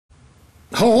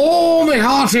Oh, my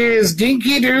hearties,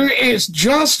 Dinky-Doo, it's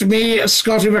just me,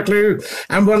 Scottie McClue,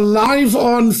 and we're live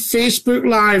on Facebook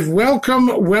Live. Welcome,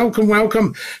 welcome,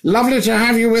 welcome. Lovely to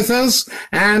have you with us,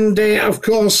 and of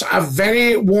course, a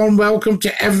very warm welcome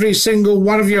to every single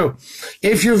one of you.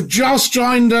 If you've just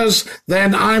joined us,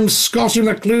 then I'm Scottie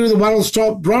McClue, the world's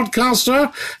top broadcaster,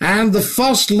 and the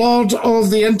first lord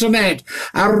of the internet.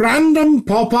 A random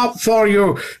pop-up for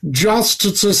you, just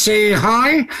to say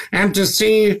hi, and to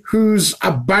see who's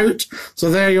about.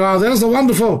 So there you are. There's the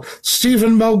wonderful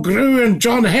Stephen Mulgrew and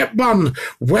John Hepburn.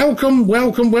 Welcome,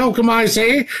 welcome, welcome, I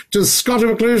say, to Scottie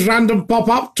McClue's Random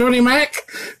Pop-Up. Tony Mack,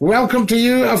 welcome to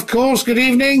you, of course. Good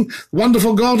evening.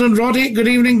 Wonderful Gordon Roddick. Good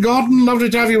evening, Gordon.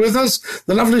 Lovely to have you with us.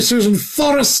 The lovely Susan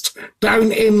Forrest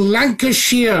down in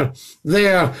Lancashire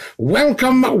there.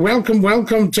 Welcome, welcome,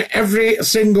 welcome to every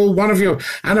single one of you.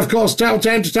 And of course, tell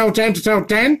 10 to tell 10 to tell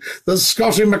 10 that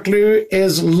Scottie McClue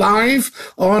is live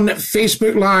on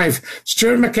Facebook Live.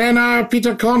 Stuart McKenna,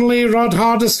 Peter Connolly, Rod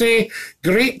Hardesty,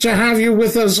 great to have you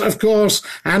with us, of course,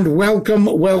 and welcome,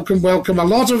 welcome, welcome. A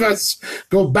lot of us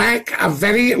go back a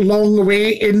very long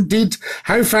way indeed.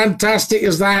 How fantastic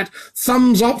is that?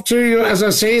 Thumbs up to you, as I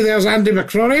say. There's Andy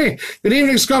McCrory. Good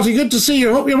evening, Scottie. Good to see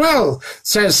you. Hope you're well,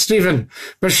 says Stephen.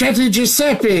 Pachetti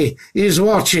Giuseppe is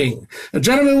watching.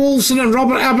 Jeremy Wilson and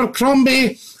Robert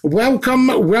Abercrombie, welcome,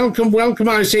 welcome, welcome,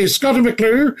 I say. Scottie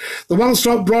McClue, the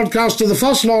one-stop broadcaster, the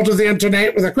first lord of the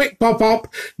internet, with a quick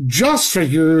pop-up just for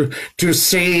you to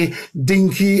say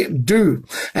Dinky-Doo.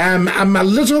 I'm a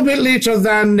little bit later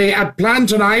than I'd planned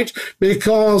tonight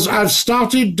because I've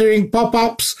started doing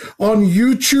pop-ups on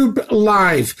YouTube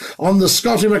Live, on the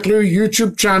Scottie McClue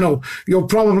YouTube channel. You'll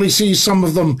probably see some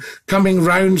of them coming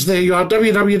round. There you are,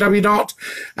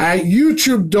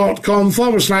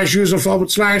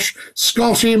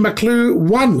 www.youtube.com/user/Scottie McClue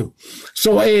 1.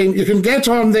 So you can get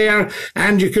on there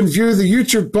and you can view the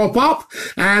YouTube pop-up,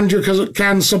 and you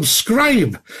can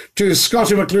subscribe to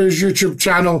Scottie McClue's YouTube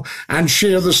channel and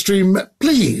share the stream,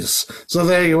 please. So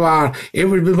there you are. It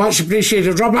would be much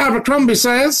appreciated. Robert Abercrombie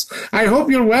says, I hope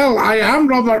you're well. I am,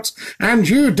 Robert. And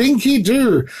you,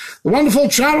 Dinky-Doo. The wonderful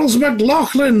Charles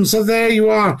McLaughlin. So there you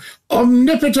are.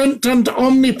 Omnipotent and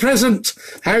omnipresent.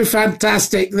 How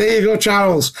fantastic. There you go,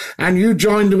 Charles. And you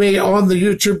joined me on the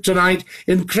YouTube tonight.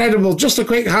 Incredible. Just a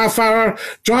quick half hour.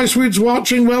 Joyce Wood's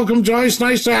watching. Welcome, Joyce.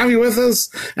 Nice to have you with us.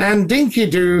 And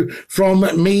Dinky-Doo from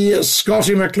me,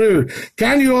 Scottie McClue.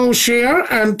 Can you all share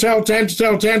and tell 10 to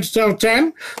tell 10 to tell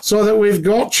 10 so that we've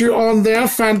got you on there?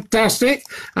 Fantastic.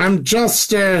 I'm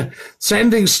just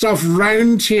sending stuff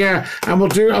round here, and we'll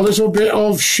do a little bit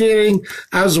of sharing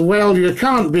as well. You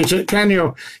can't beat it, can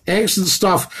you? Excellent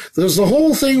stuff. There's the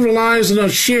whole thing relies on a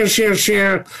share, share,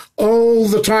 share all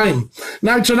the time.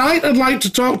 Now, tonight I'd like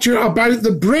to talk to you about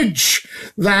the bridge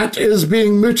that is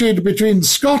being mooted between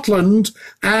Scotland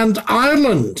and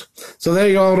Ireland. So there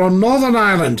you are on Northern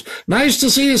Ireland. Nice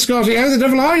to see you, Scottie. How the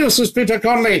devil are you, says Peter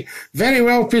Connolly. Very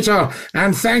well, Peter.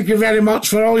 And thank you very much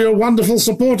for all your wonderful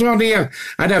support on here.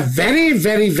 I had a very,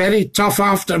 very, very tough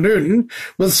afternoon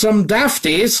with some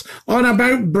dafties on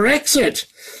about Brexit.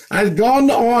 I'd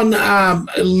gone on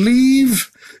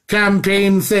leave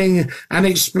campaign thing and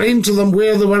explained to them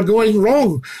where they were going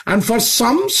wrong. And for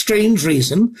some strange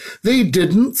reason, they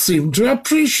didn't seem to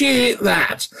appreciate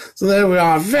that. So there we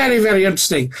are. Very, very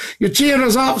interesting. You cheer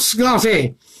us up,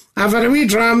 Scottie. I've had a wee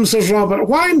dram, says Robert.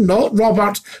 Why not,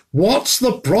 Robert? What's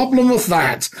the problem with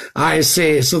that? I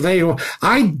say. So there you go.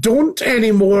 I don't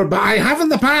anymore, but I have in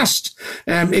the past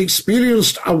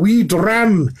experienced a wee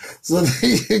dram. So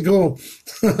there you go.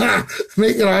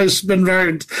 Make your eyes spin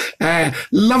round.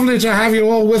 Lovely to have you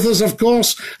all with us, of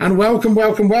course, and welcome,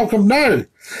 welcome, welcome. Now,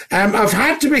 I've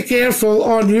had to be careful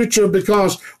on YouTube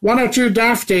because one or two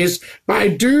dafties, but I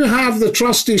do have the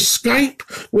trusty Skype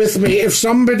with me. If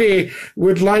somebody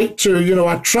would like to,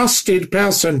 a trusted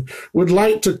person would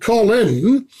like to call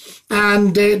in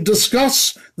and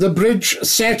discuss the bridge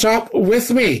setup with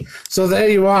me. So there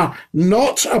you are.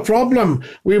 Not a problem.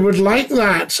 We would like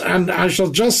that. And I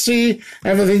shall just see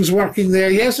everything's working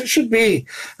there. Yes, it should be.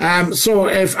 So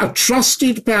if a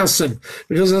trusted person,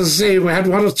 because as I say, we had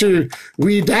one or two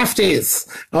wee dafties.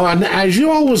 Oh, and as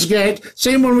you always get,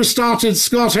 same when we started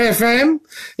Scott FM,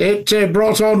 it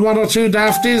brought on one or two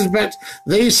dafties, but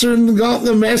they soon got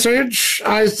the message,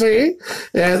 I say.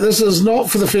 This is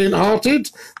not for the faint-hearted.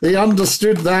 They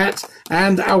understood that,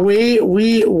 and away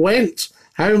we went.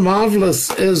 How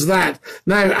marvellous is that?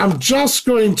 Now, I'm just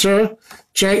going to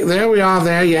check. There we are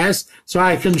there, yes. So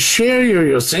I can share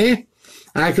you see.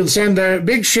 I can send a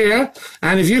big share,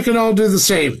 and if you can all do the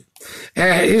same.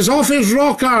 He's off his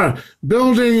rocker.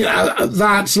 building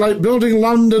that's like building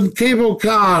London cable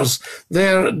cars.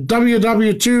 There,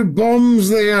 WW2 bombs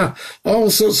there, all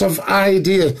sorts of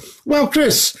ideas. Well,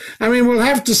 Chris, I mean, we'll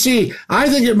have to see. I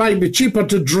think it might be cheaper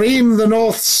to drain the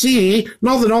North Sea,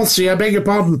 not the North Sea, I beg your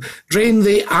pardon, drain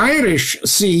the Irish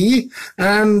Sea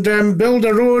and build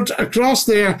a road across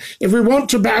there if we want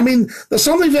to. I mean, there's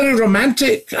something very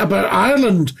romantic about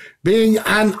Ireland being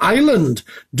an island.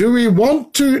 Do we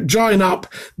want to join up?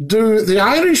 Do the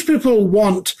Irish people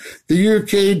want the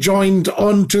UK joined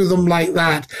onto them like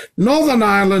that? Northern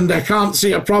Ireland, I can't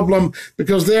see a problem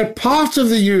because they're part of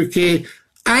the UK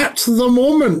at the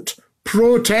moment,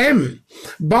 pro tem.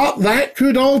 But that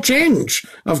could all change,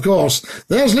 of course.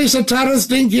 There's Lisa Tarrant,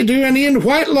 Dinky-Doo and Ian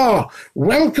Whitelaw.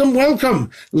 Welcome,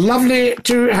 welcome. Lovely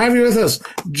to have you with us.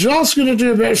 Just going to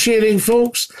do a bit of sharing,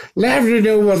 folks. Let everybody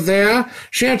know we're there.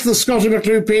 Share to the Scottie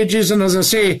McClue pages. And as I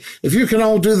say, if you can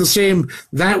all do the same,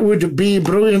 that would be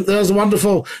brilliant. There's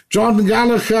wonderful John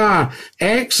Gallagher.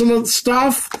 Excellent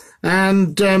stuff.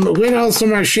 And where else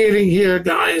am I sharing here,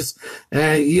 guys?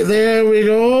 There we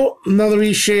go. Another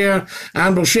wee share.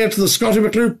 And we'll share to the Scottie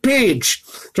McClue page.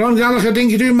 John Gallagher,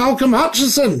 Dinky-Doo, Malcolm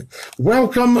Hutchison.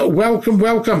 Welcome, welcome,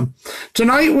 welcome.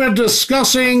 Tonight we're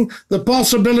discussing the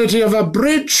possibility of a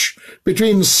bridge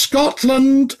between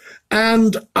Scotland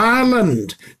and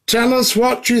Ireland. Tell us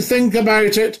what you think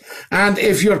about it. And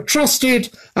if you're trusted,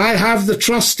 I have the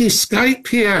trusty Skype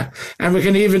here, and we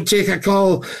can even take a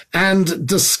call and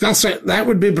discuss it. That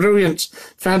would be brilliant.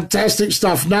 Fantastic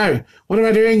stuff. Now, what am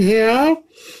I doing here?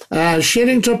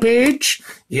 Sharing to page.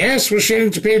 Yes, we're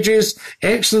sharing to pages.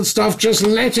 Excellent stuff. Just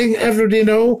letting everybody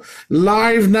know.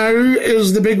 Live now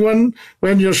is the big one.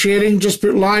 When you're sharing, just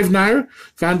put live now.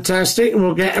 Fantastic. And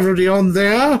we'll get everybody on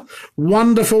there.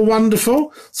 Wonderful,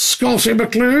 wonderful. Scottie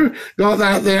McClue got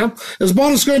that there. Is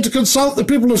Boris going to consult the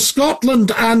people of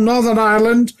Scotland and Northern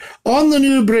Ireland on the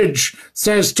new bridge,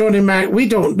 says Tony Mack. We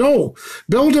don't know.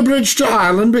 Build a bridge to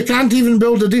Ireland. We can't even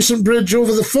build a decent bridge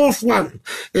over the fourth one.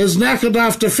 Is knackered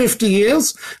after 50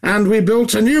 years, and we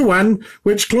built a new one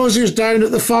which closes down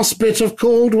at the first bit of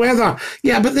cold weather.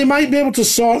 Yeah, but they might be able to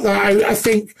sort that out, I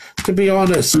think, to be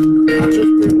honest. I'll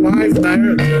just put live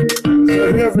now.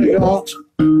 So who have we got?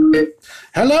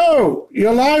 Hello,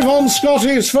 you're live on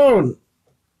Scottie's phone.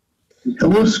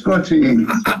 Hello, Scottie.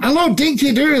 Hello,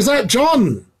 Dinky-Doo, is that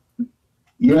John?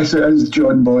 Yes, it is,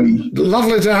 John Boy.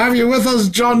 Lovely to have you with us,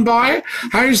 John Boy.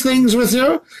 How's things with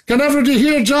you? Can everybody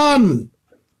hear John?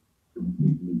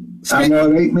 I'm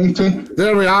all right, matey.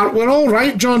 There we are. We're all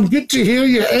right, John. Good to hear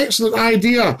you. Excellent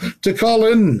idea to call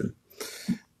in.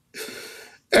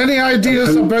 Any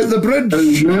ideas about the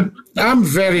bridge? I'm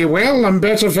very well. I'm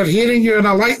better for hearing you, and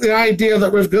I like the idea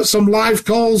that we've got some live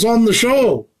calls on the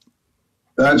show.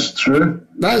 That's true.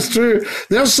 That's true.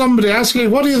 There's somebody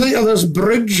asking, what do you think of this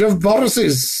bridge of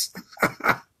Boris's?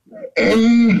 I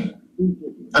think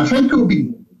it'll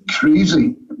be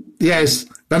crazy. Yes,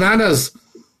 bananas.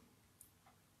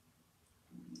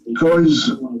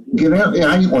 Because getting out the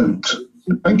island,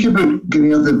 think about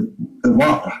getting out the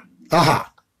water.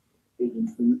 Aha.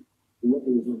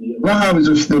 What happens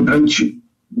if the bridge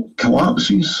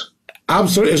collapses?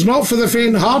 Absolutely. It's not for the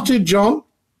faint-hearted, John.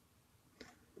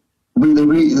 With the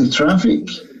rate of the traffic.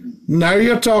 Now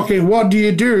you're talking, what do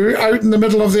you do out in the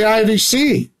middle of the Irish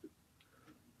Sea?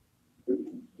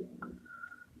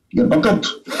 You're buggered.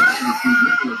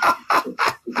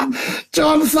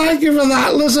 John, thank you for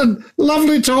that. Listen,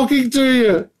 lovely talking to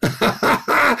you.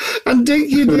 And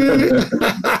Dinky-Doo.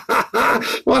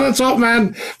 What a top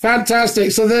man.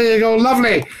 Fantastic. So there you go.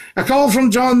 Lovely. A call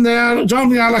from John there, John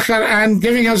Gallagher, and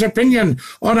giving his opinion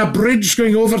on a bridge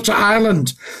going over to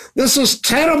Ireland. This is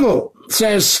terrible,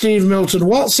 says Steve Milton.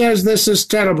 What says this is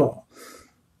terrible?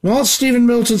 What's Stephen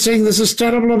Milton saying this is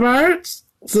terrible about?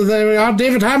 So there we are.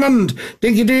 David Hammond,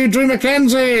 Dinky-Doo, Drew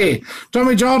Mackenzie.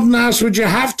 Tommy Jordan asks, would you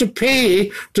have to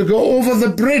pay to go over the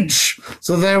bridge?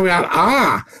 So there we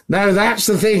are. Now that's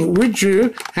the thing. Would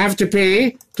you have to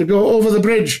pay to go over the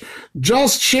bridge?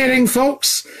 Just sharing,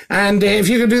 folks. And if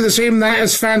you could do the same, that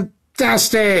is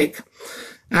fantastic.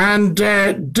 And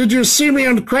did you see me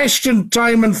on Question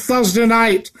Time on Thursday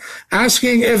night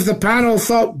asking if the panel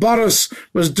thought Boris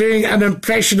was doing an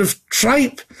impression of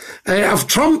Trump?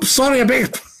 Sorry,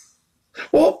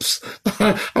 Oops,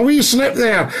 a wee slip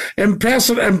there.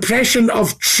 Impression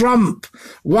of Trump.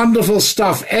 Wonderful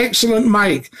stuff. Excellent,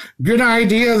 Mike. Good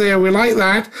idea there. We like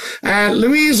that.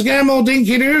 Louise Gamble,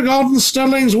 Dinky-Doo. Gordon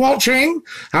Sterling's watching.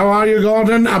 How are you,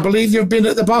 Gordon? I believe you've been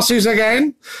at the buses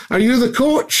again. Are you the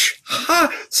coach?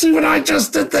 Ha! See what I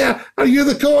just did there? Are you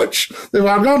the coach? There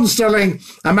are Gordon Sterling,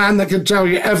 a man that can tell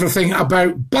you everything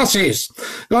about buses.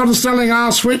 Gordon Sterling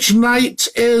asks, which night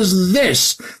is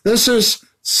this? This is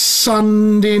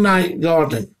Sunday night,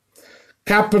 Gordon.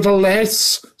 Capital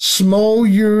S, small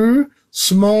u,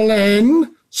 small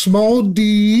n, small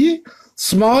d,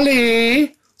 small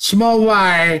a, small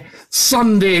y,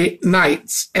 Sunday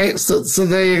nights. Excellent. So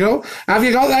there you go. Have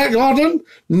you got that, Gordon?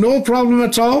 No problem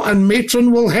at all. And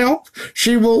Matron will help.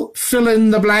 She will fill in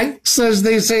the blanks, as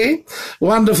they say.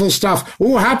 Wonderful stuff.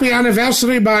 Oh, happy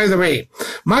anniversary, by the way.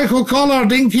 Michael Collar,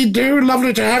 Dinky-Doo,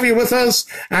 lovely to have you with us.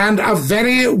 And a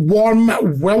very warm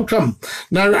welcome.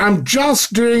 Now, I'm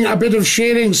just doing a bit of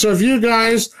sharing. So if you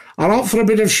guys are up for a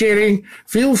bit of sharing,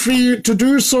 feel free to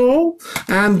do so,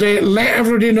 and let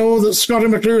everybody know that Scottie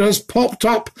McClue has popped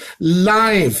up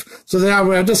live. So there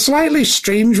we had a slightly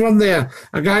strange one there.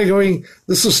 A guy going,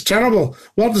 this is terrible.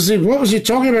 What was he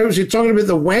talking about? Was he talking about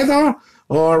the weather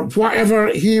or whatever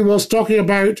he was talking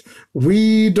about?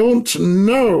 We don't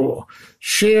know.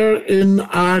 Share in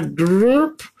a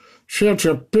group. Share to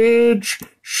your page.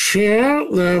 Share.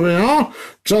 There we are.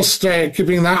 Just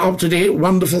keeping that up to date.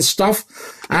 Wonderful stuff.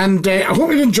 And I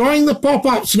hope you're enjoying the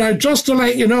pop-ups. Now, just to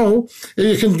let you know,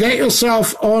 you can get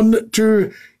yourself on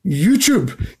to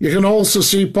YouTube. You can also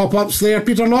see pop-ups there.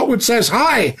 Peter Lockwood says,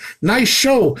 hi, nice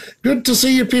show. Good to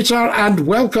see you, Peter, and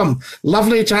welcome.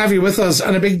 Lovely to have you with us,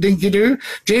 and a big Dinky-Doo.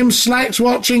 James Slack's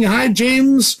watching. Hi,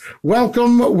 James.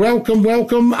 Welcome, welcome,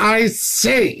 welcome, I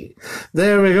say.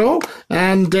 There we go.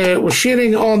 And we're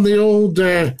sharing on the old...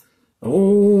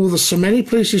 oh, there's so many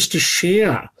places to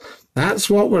share. That's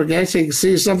what we're getting.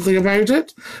 Say something about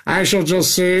it? I shall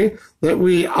just say that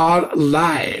we are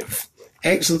live.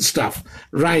 Excellent stuff.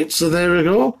 Right, so there we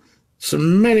go. So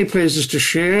many places to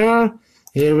share.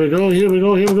 Here we go, here we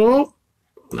go, here we go.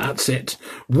 That's it.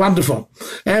 Wonderful.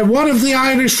 What if the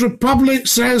Irish Republic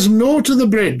says no to the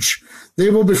bridge? They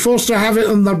will be forced to have it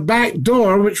on their back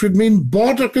door, which would mean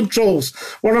border controls.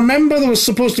 Well, remember, there was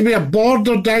supposed to be a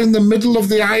border down the middle of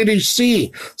the Irish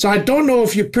Sea. So I don't know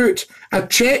if you put a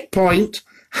checkpoint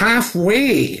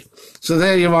halfway. So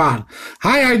there you are.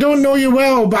 Hi, I don't know you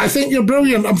well, but I think you're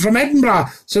brilliant. I'm from Edinburgh,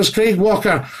 says Craig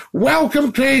Walker.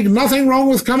 Welcome, Craig. Nothing wrong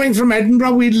with coming from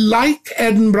Edinburgh. We like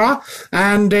Edinburgh.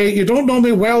 And you don't know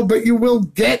me well, but you will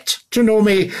get to know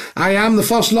me. I am the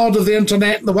first lord of the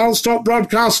internet, the world's top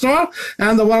broadcaster,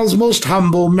 and the world's most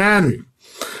humble man.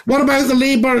 What about the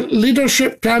Labour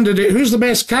leadership candidate? Who's the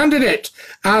best candidate?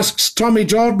 Asks Tommy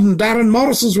Jordan. Darren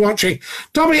Morrison's watching.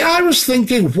 Tommy, I was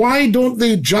thinking, why don't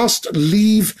they just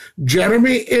leave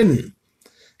Jeremy in?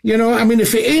 You know, I mean,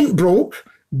 if it ain't broke,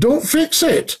 don't fix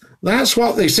it. That's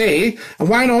what they say. And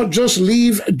why not just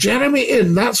leave Jeremy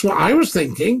in? That's what I was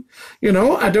thinking. You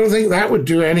know, I don't think that would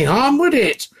do any harm, would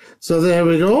it? So there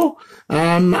we go.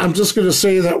 I'm just going to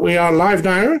say that we are live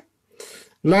now.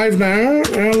 Live now,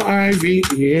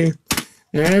 Livenou,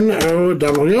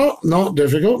 not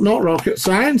difficult, not rocket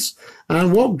science.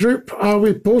 And what group are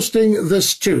we posting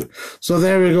this to? So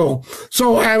there we go.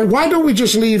 So why don't we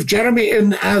just leave Jeremy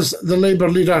in as the Labour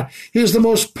leader? He's the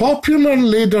most popular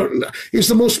leader. He's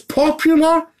the most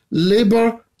popular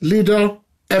Labour leader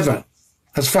ever,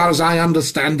 as far as I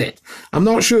understand it. I'm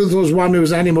not sure there was one who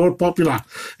was any more popular,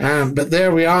 but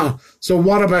there we are. So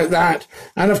what about that?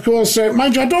 And of course,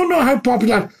 mind you, I don't know how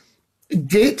popular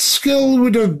Gateskill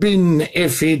would have been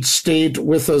if he'd stayed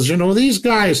with us. You know, these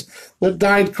guys that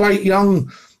died quite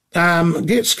young.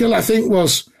 Gateskill, I think,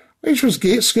 which was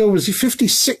Gateskill? Was he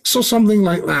 56 or something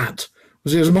like that?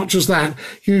 Was he as much as that?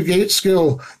 Hugh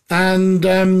Gateskill. And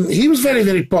he was very,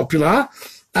 very popular.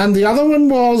 And the other one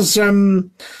was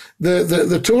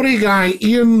the Tory guy,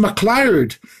 Ian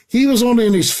MacLeod. He was only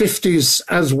in his 50s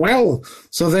as well.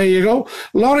 So there you go.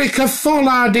 Laurie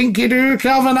Cafola, Dinky-Doo,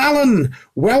 Calvin Allen.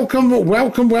 Welcome,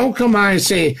 welcome, welcome, I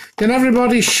say. Can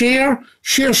everybody share?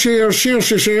 Share, share, share,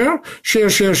 share, share. Share,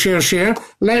 share, share, share.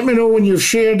 Let me know when you've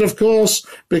shared, of course,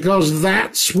 because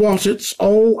that's what it's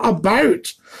all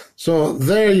about. So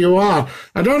there you are.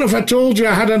 I don't know if I told you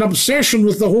I had an obsession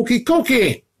with the hokey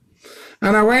cokey.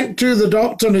 And I went to the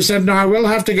doctor and he said, no, I will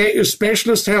have to get you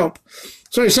specialist help.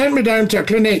 So he sent me down to a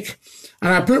clinic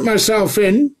and I put myself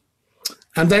in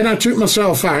and then I took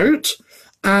myself out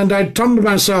and I turned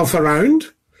myself around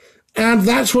And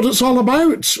that's what it's all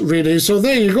about, really. So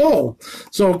there you go.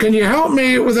 So can you help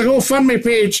me with a GoFundMe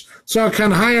page so I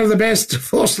can hire the best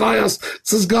divorce lawyers?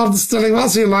 Says Gordon Stilling.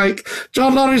 What's he like?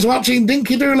 John Laurie's watching.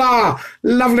 Dinky-Doo Law.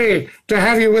 Lovely to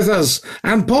have you with us.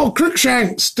 And Paul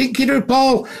Crookshanks. Dinky-Doo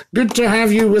Paul. Good to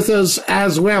have you with us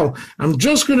as well. I'm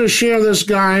just going to share this,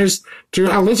 guys, to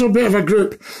a little bit of a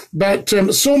group. But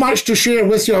so much to share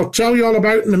with you. I'll tell you all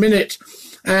about in a minute.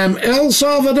 El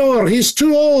Salvador, he's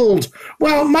too old.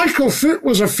 Well, Michael Foot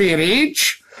was a fair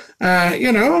age,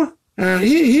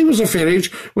 he was a fair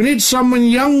age. We need someone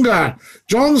younger.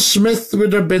 John Smith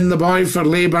would have been the boy for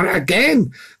Labour.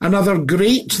 Again, another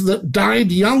great that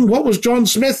died young. What was John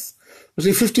Smith? Was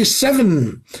he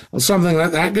 57 or something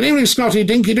like that? Good evening, Scotty.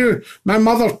 Dinky-Doo. My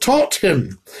mother taught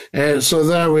him. So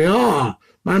there we are.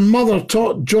 My mother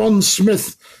taught John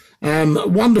Smith.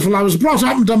 Wonderful. I was brought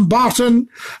up in Dumbarton,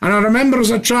 and I remember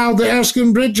as a child the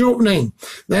Erskine Bridge opening.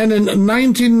 Then in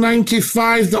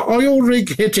 1995, the oil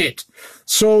rig hit it.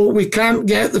 So we can't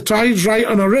get the tides right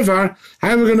on a river.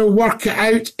 How are we going to work it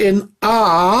out in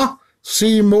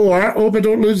Seymour? Hope I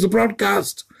don't lose the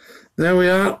broadcast. There we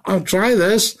are. I'll try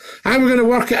this. How are we going to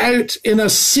work it out in a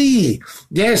sea?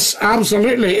 Yes,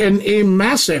 absolutely, in a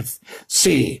massive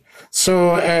sea.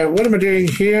 So what am I doing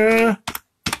here?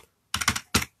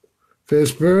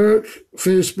 Facebook,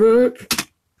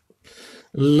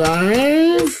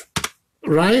 live,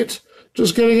 right?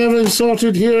 Just getting everything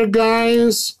sorted here,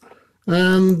 guys.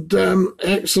 And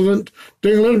excellent.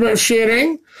 Doing a little bit of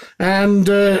sharing. And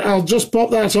I'll just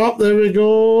pop that up. There we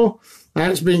go.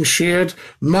 That's being shared.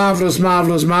 Marvellous,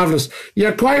 marvellous, marvellous.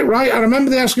 You're quite right. I remember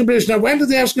the Erskine Bridge. Now, when did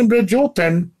the Erskine Bridge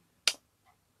open?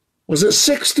 Was it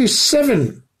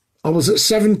 67 or was it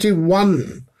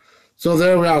 71? So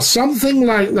there we are. Something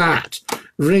like that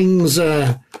rings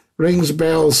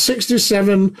bells.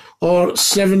 67 or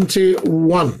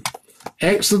 71.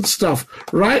 Excellent stuff.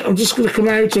 Right, I'm just going to come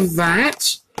out of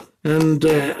that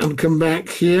and come back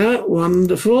here.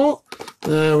 Wonderful.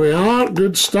 There we are.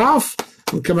 Good stuff.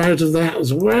 And come out of that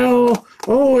as well.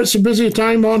 Oh, it's a busy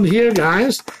time on here,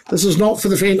 guys. This is not for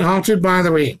the faint-hearted, by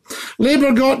the way.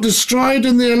 Labour got destroyed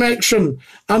in the election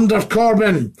under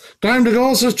Corbyn. Time to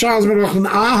go, says Charles McLaughlin.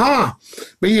 Aha!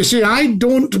 But you see, I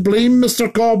don't blame Mr.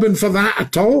 Corbyn for that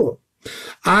at all.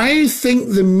 I think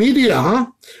the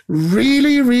media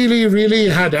really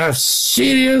had a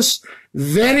serious,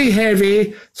 very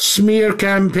heavy smear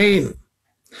campaign.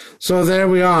 So there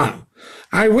we are.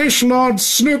 I wish Lord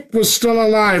Snoop was still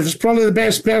alive. He's probably the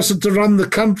best person to run the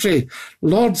country.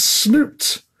 Lord Snoop.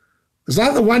 Is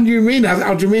that the one you mean?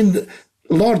 Or do you mean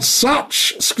Lord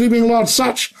Such? Screaming Lord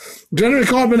Such. Jeremy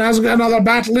Corbyn hasn't got another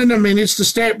battle in him. He needs to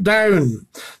step down.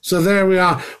 So there we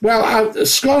are. Well,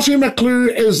 Scottie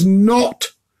McClue is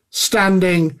not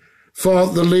standing for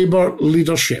the Labour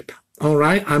leadership. All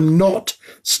right? I'm not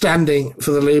standing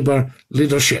for the Labour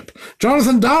leadership.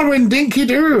 Jonathan Darwin,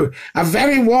 Dinky-Doo, a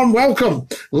very warm welcome.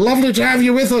 Lovely to have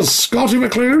you with us. Scottie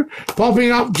McClue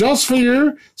popping up just for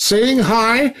you, saying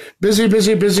hi.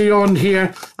 Busy on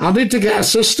here. I need to get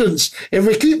assistance. If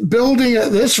we keep building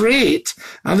at this rate,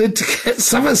 I need to get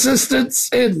some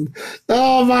assistance in.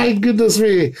 Oh, my goodness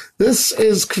me. This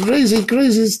is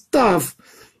crazy stuff.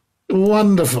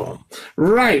 Wonderful.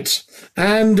 Right.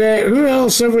 And who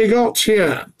else have we got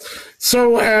here?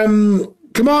 So,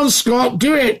 come on, Scott,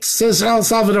 do it, says El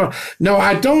Salvador. No,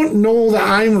 I don't know that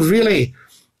I'm really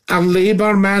a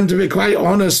Labour man, to be quite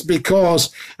honest, because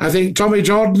I think Tommy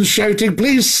Jordan's shouting,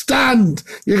 please stand.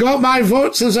 You got my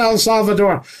vote, says El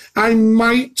Salvador. I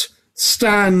might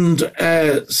stand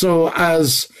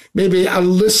as maybe a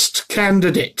list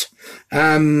candidate.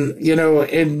 In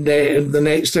the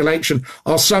next election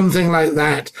or something like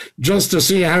that, just to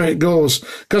see how it goes.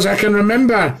 Because I can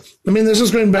remember, this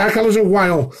is going back a little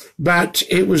while, but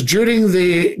it was during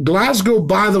the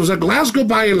there was a Glasgow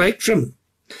by-election.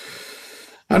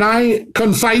 And I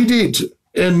confided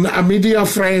in a media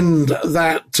friend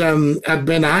that had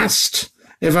been asked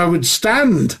if I would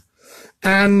stand.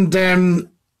 And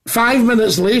 5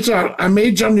 minutes later, a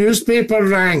major newspaper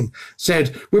rang,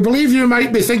 said, we believe you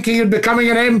might be thinking of becoming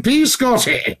an MP,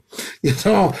 Scotty.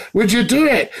 Would you do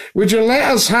it? Would you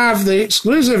let us have the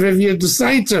exclusive if you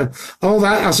decide to? All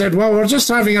that. I said, well, we're just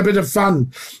having a bit of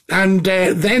fun. And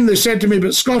then they said to me,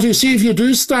 but Scotty, see if you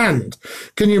do stand,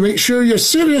 can you make sure you're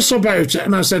serious about it?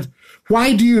 And I said,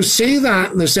 why do you say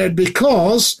that? And they said,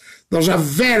 because there's a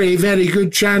very, very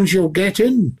good chance you'll get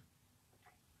in.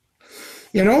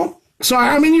 So,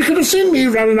 you could have seen me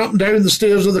running up and down the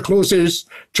stairs of the closes,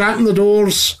 chatting the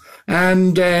doors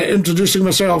and introducing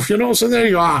myself, so there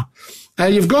you are.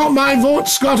 You've got my vote,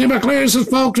 Scottie McClue, says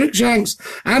Paul Cruikshanks.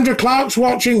 Andrew Clark's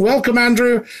watching. Welcome,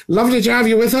 Andrew. Lovely to have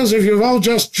you with us. If you've all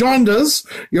just joined us,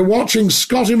 you're watching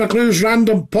Scottie McClue's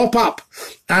Random Pop-Up,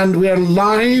 and we're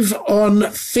live on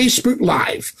Facebook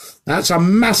Live. That's a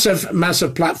massive,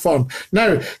 massive platform.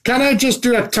 Now, can I just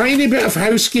do a tiny bit of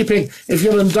housekeeping, if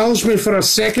you'll indulge me for a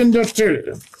second or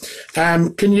two?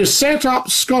 Can you set up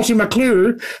Scottie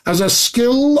McClue as a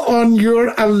skill on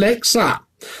your Alexa?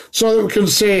 So that we can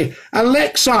say,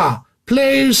 Alexa,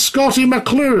 play Scottie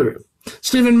McClue.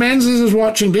 Stephen Menzies is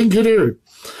watching, Dinky-Doo.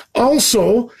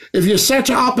 Also, if you set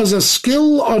it up as a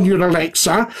skill on your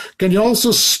Alexa, can you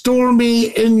also store me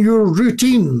in your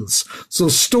routines? So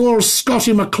store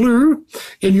Scottie McClue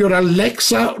in your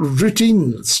Alexa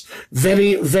routines.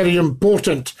 Very, very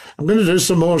important. I'm going to do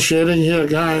some more sharing here,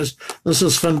 guys. This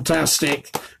is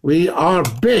fantastic. We are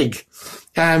big.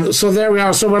 So there we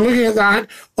are. So we're looking at that.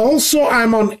 Also,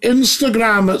 I'm on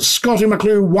Instagram at Scottie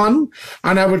McClue 1,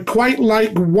 and I would quite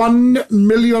like 1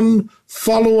 million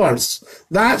followers.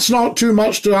 That's not too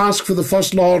much to ask for the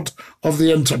First Lord of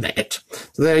the Internet.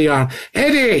 So there you are.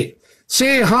 Eddie,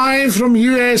 say hi from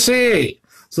USA.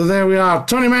 So there we are.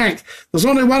 Tony Mack, there's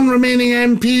only one remaining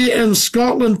MP in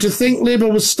Scotland to think Labour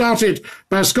was started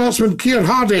by Scotsman Keir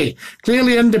Hardie.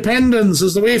 Clearly independence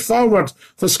is the way forward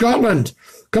for Scotland.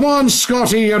 Come on,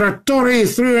 Scottie, you're a Tory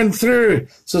through and through,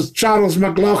 says Charles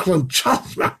McLaughlin.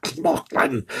 Charles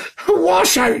McLaughlin,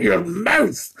 wash out your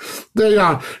mouth. There you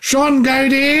are. Sean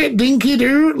Gowdy,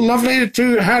 Dinky-Doo, lovely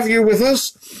to have you with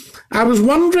us. I was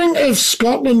wondering if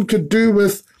Scotland could do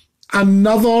with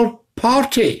another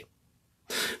party.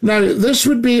 Now, this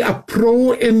would be a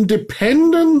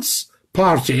pro-independence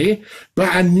party,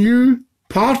 but a new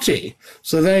party.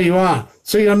 So there you are.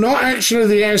 So you're not actually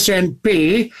the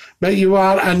SNP, but you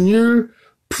are a new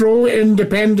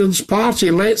pro-independence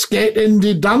party. Let's get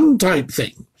Indy done type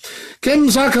thing.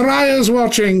 Kim Zachariah's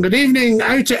watching. Good evening.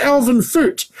 Out to Elven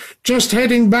Foot. Just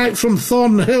heading back from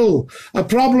Thornhill. A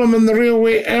problem in the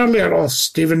railway earlier. Oh,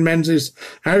 Stephen Menzies.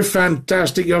 How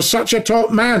fantastic. You're such a top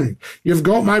man. You've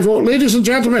got my vote. Ladies and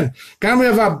gentlemen, can we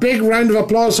have a big round of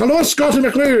applause? Hello, Scottie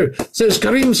McClue, says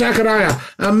Kareem Zachariah.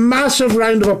 A massive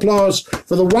round of applause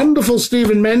for the wonderful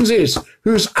Stephen Menzies,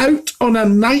 who's out on a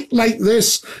night like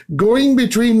this, going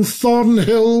between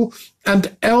Thornhill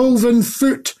and Elven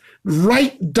Foot,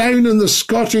 right down in the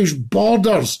Scottish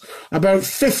borders, about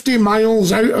 50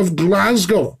 miles out of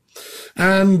Glasgow.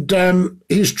 And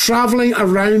he's travelling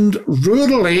around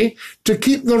rurally to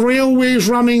keep the railways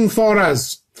running for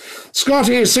us.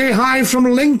 Scottie, say hi from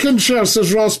Lincolnshire,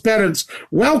 says Ross Perrins.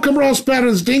 Welcome, Ross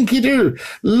Perrins, Dinky-Doo.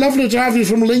 Lovely to have you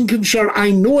from Lincolnshire. I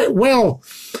know it well.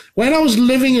 When I was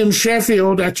living in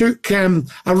Sheffield, I took a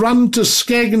run to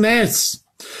Skegness.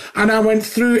 And I went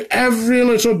through every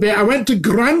little bit. I went to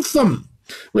Grantham,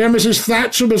 where Mrs.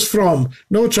 Thatcher was from.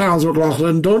 No, Charles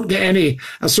McLaughlin, don't get any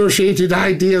associated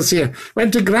ideas here.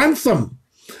 Went to Grantham.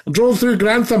 I drove through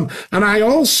Grantham, and I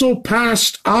also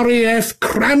passed RAF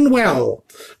Cranwell,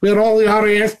 where all the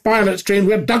RAF pilots trained,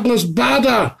 where Douglas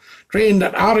Bader trained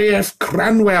at RAF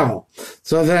Cranwell.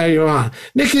 So there you are.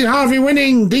 Nikki Harvey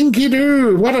winning,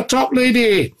 Dinky-Doo, what a top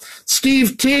lady.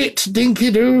 Steve Tate,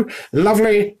 Dinky-Doo,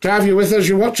 lovely to have you with us.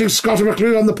 You're watching Scottie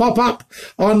McClue on the Pop-Up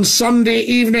on Sunday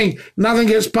evening. Nothing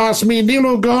gets past me. Neil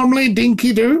O'Gormley,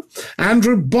 Dinky-Doo.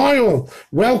 Andrew Boyle,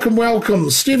 welcome, welcome.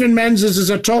 Stephen Menzies is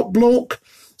a top bloke,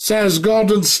 says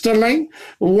Gordon Stirling.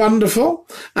 Wonderful.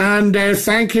 And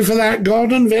thank you for that,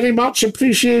 Gordon. Very much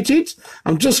appreciated.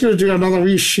 I'm just going to do another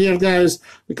wee share, guys,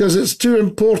 because it's too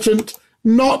important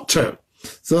not to.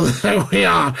 So there we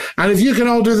are. And if you can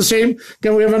all do the same,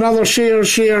 can we have another share,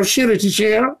 sharity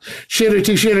share?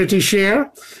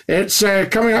 It's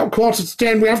coming up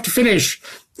 9:45. We have to finish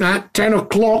at 10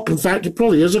 o'clock. In fact, it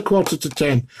probably is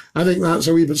 9:45. I think that's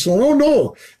a wee bit slow. Oh,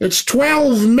 no, it's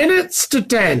 12 minutes to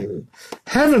 10.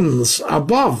 Heavens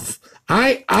above,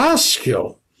 I ask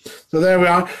you. So there we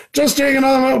are. Just doing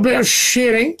another little bit of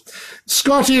sharing.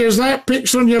 Scottie, is that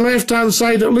picture on your left-hand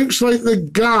side? It looks like the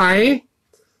guy.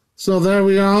 So there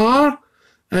we are.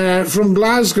 From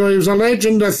Glasgow. He was a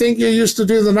legend. I think he used to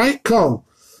do the night call.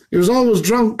 He was always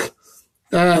drunk.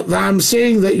 I'm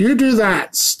saying that you do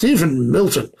that. Stephen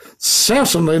Milton.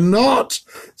 Certainly not.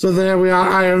 So there we are.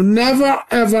 I have never,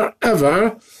 ever,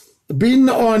 ever been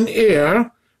on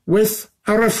air with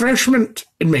a refreshment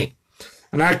in me.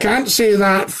 And I can't say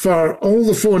that for all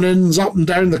the phone-ins up and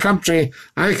down the country,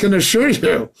 I can assure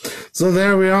you. So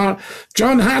there we are.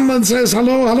 John Hanlon says,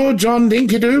 hello, hello, John.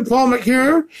 Dinky-Doo. Paul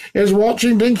McHugh is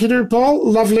watching. Dinky-Doo,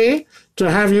 Paul. Lovely to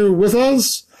have you with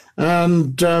us.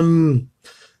 And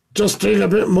just doing a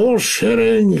bit more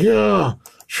sharing here.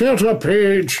 Share to a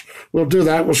page. We'll do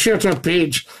that. We'll share to a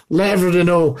page. Let everybody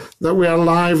know that we are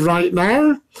live right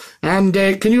now. And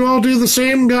can you all do the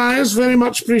same, guys? Very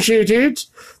much appreciated.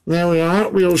 There we are.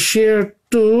 We'll share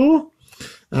to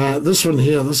this one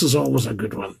here. This is always a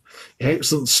good one.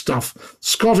 Excellent stuff.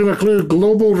 Scottie McClue,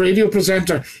 global radio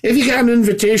presenter. If you get an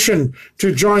invitation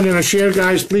to join in a share,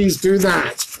 guys, please do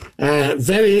that.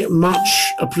 Very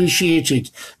much appreciated.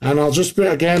 And I'll just put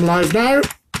it again live now.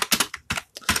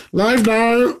 Live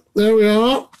now. There we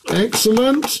are.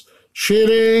 Excellent.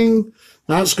 Sharing.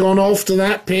 That's gone off to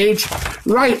that page.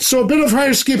 Right, so a bit of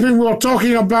housekeeping we're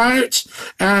talking about.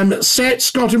 Set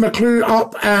Scottie McClue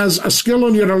up as a skill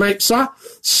on your Alexa.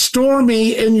 Store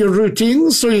me in your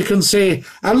routines so you can say,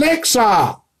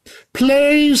 Alexa,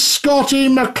 play Scottie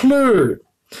McClue.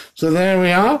 So there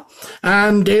we are.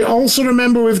 And also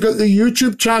remember, we've got the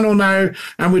YouTube channel now,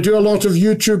 and we do a lot of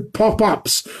YouTube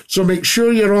pop-ups. So make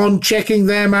sure you're on checking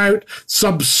them out.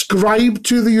 Subscribe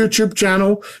to the YouTube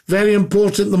channel. Very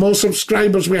important. The more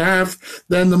subscribers we have,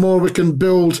 then the more we can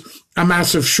build a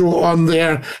massive show on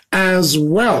there as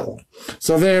well.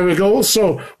 So there we go.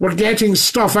 So we're getting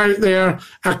stuff out there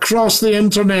across the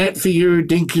internet for you,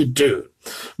 Dinky-Doo.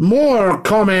 More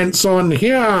comments on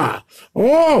here.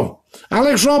 Oh,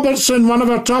 Alex Robertson, one of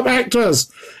our top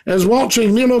actors, is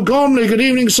watching. Neil O'Gormley, good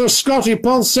evening, Sir Scottie.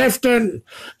 Paul Sefton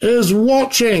is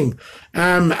watching.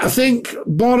 I think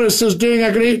Boris is doing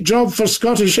a great job for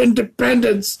Scottish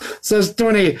independence, says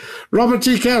Tony. Robert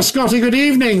T. Kerr, Scottie, good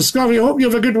evening. Scottie, hope you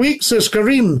have a good week, says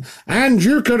Kareem. And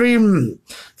you, Kareem.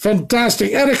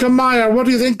 Fantastic. Erica Meyer, what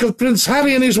do you think of Prince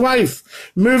Harry and his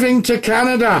wife moving to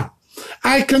Canada?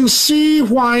 I can see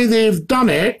why they've done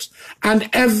it, and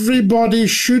everybody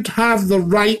should have the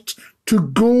right to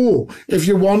go if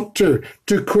you want to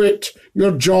quit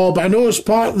your job. I know it's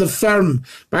part of the firm,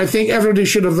 but I think everybody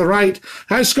should have the right.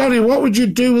 Hi, Scottie, what would you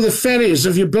do with the ferries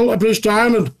if you built a bridge to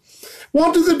Ireland?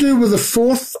 What did they do with the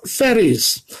Forth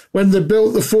ferries when they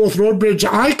built the Forth Road Bridge?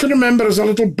 I can remember as a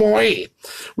little boy,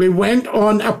 we went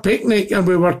on a picnic and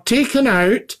we were taken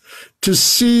out to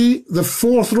see the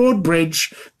Forth Road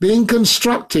Bridge being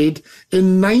constructed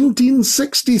in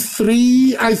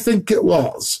 1963, I think it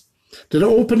was. Did it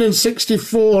open in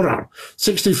 64 or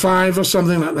 65 or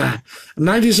something like that? In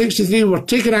 1963, we were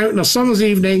taken out on a summer's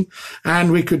evening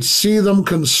and we could see them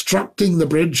constructing the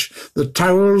bridge. The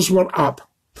towers were up.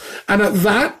 And at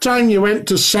that time, you went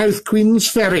to South Queen's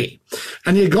Ferry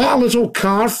and you got a little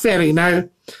car ferry. Now,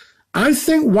 I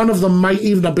think one of them might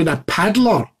even have been a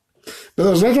paddler. But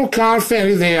there's a little car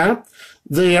ferry there.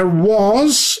 There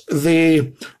was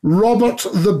the Robert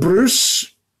the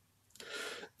Bruce,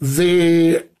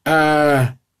 the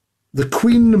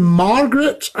Queen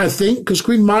Margaret, I think, because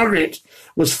Queen Margaret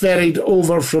was ferried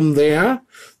over from there.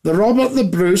 The Robert the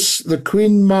Bruce, the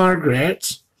Queen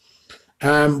Margaret.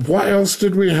 What else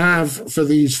did we have for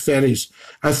these ferries?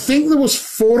 I think there was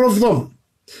 4 of them,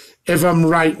 if I'm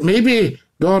right. Maybe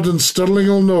Gordon Stirling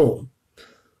will know.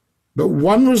 But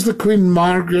one was the Queen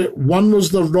Margaret, one was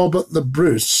the Robert the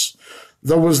Bruce.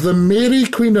 There was the Mary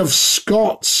Queen of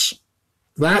Scots.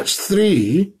 That's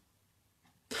 3.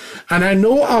 And I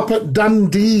know up at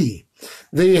Dundee,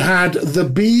 they had the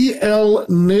B.L.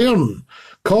 Nairn,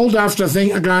 called after, I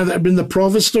think, a guy that had been the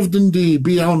Provost of Dundee,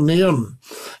 B.L. Nairn.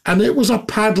 And it was a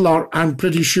paddler, I'm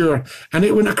pretty sure. And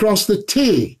it went across the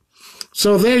Tay.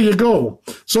 So there you go.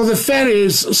 So the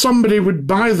ferries, somebody would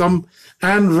buy them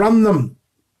and run them.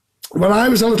 When I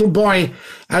was a little boy,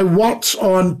 I watched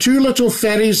on 2 little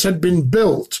ferries had been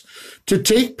built to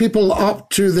take people up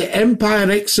to the Empire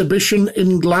Exhibition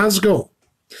in Glasgow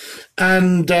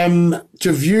and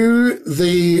to view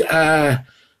the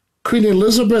Queen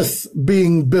Elizabeth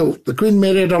being built. The Queen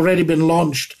Mary had already been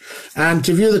launched, and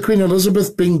to view the Queen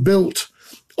Elizabeth being built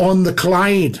on the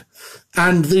Clyde.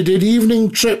 And they did evening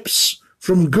trips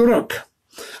from Gourock,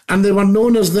 and they were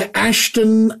known as the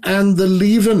Ashton and the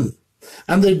Leven.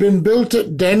 And they'd been built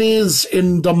at Denny's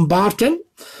in Dumbarton,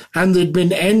 and they'd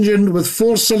been engined with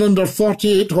 4-cylinder,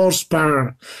 48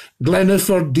 horsepower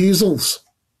Gleniffer diesels.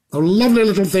 They're lovely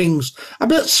little things, a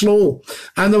bit slow.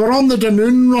 And they were on the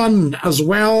Dunoon run as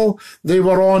well. They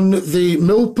were on the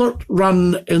Millport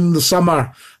run in the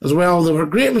summer as well. They were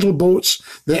great little boats,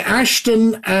 the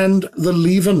Ashton and the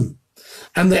Leven.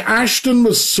 And the Ashton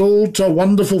was sold to a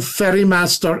wonderful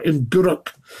ferrymaster in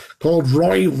Gourock called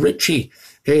Roy Ritchie.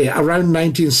 Around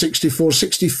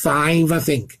 1964-65, I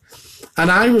think.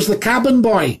 And I was the cabin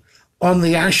boy on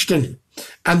the Ashton.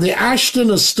 And the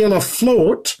Ashton is still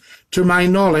afloat, to my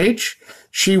knowledge.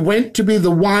 She went to be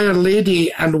the Wire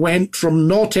Lady and went from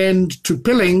Knott End to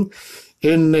Pilling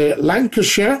in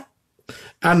Lancashire.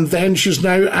 And then she's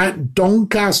now at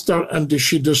Doncaster, and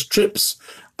she does trips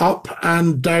up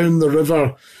and down the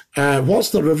river. What's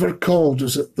the river called?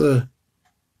 Is it the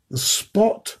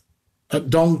Spot at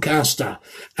Doncaster?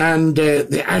 And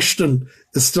the Ashton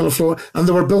is still afloat, and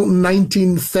they were built in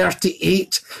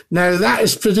 1938. Now, that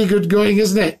is pretty good going,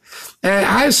 isn't it?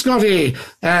 Hi, Scotty.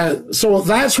 So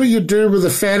that's what you do with the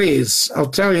ferries, I'll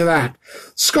tell you that.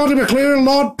 Scottie McClue,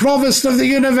 Lord Provost of the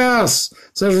Universe,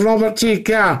 says Robert T.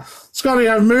 Kerr. Scotty,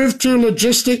 I've moved to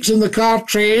logistics in the car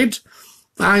trade.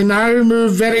 I now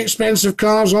move very expensive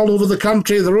cars all over the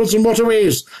country. The roads and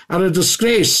motorways are a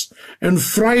disgrace. And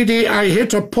Friday, I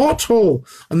hit a pothole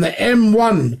on the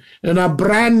M1 in a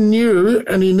brand new,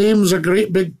 and he names a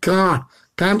great big car.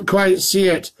 Can't quite see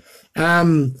it.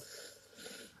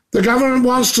 The government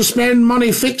wants to spend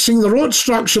money fixing the road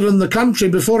structure in the country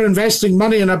before investing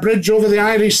money in a bridge over the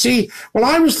Irish Sea. Well,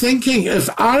 I was thinking if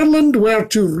Ireland were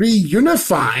to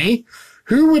reunify,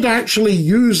 who would actually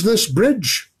use this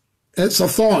bridge? It's a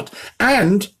thought.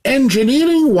 And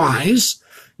engineering-wise,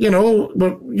 you know,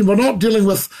 we're not dealing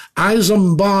with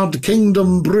Isambard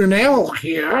Kingdom Brunel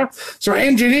here. So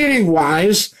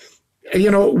engineering-wise, you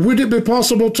know, would it be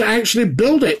possible to actually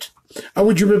build it? Or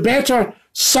would you be better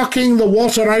sucking the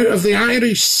water out of the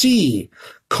Irish Sea,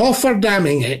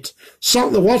 coffer-damming it,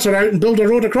 suck the water out and build a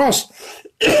road across?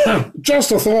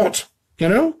 Just a thought, you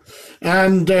know?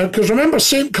 And because remember,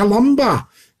 St. Columba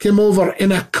came over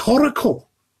in a coracle.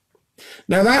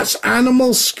 Now, that's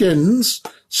animal skins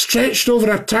stretched over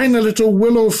a tiny little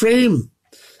willow frame.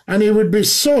 And he would be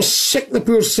so sick, the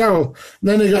poor soul. And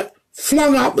then he got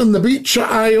flung up in the beach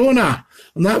at Iona.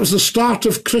 And that was the start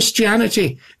of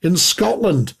Christianity in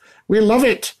Scotland. We love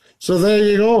it. So there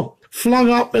you go. Flung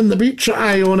up in the beach at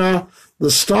Iona,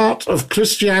 the start of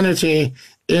Christianity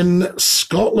in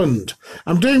Scotland.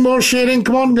 I'm doing more sharing.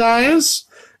 Come on, guys.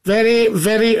 Very,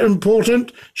 very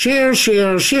important. Share,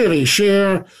 share, share,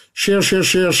 share. Share, share,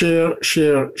 share, share,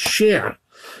 share, share.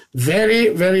 Very,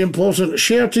 very important.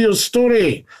 Share to your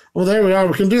story. Oh, there we are.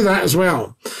 We can do that as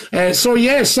well. So,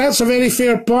 yes, that's a very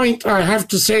fair point, I have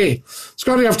to say.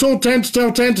 Scotty, I've told 10 to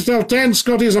tell 10 to tell 10.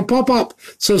 Scotty is a pop-up,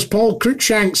 says Paul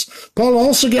Cruikshanks. Paul,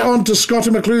 also get on to Scottie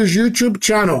McClue's YouTube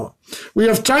channel. We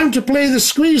have time to play the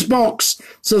squeeze box,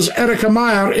 says Erica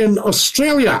Meyer in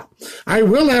Australia. I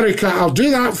will, Erica. I'll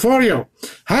do that for you.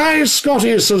 Hi,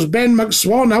 Scotty, says Ben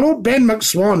McSwan. Hello, Ben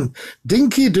McSwan.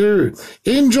 Dinky-Doo.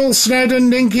 Angel Snedden,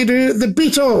 Dinky-Doo. The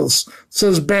Beatles,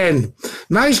 says Ben.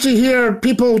 Nice to hear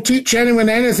people teach anyone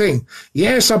anything.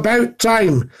 Yes, about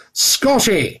time.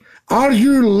 Scotty, are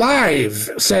you live?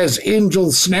 Says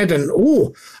Angel Snedden.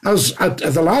 Oh, as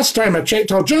the last time I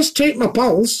checked, I'll just take my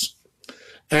pulse.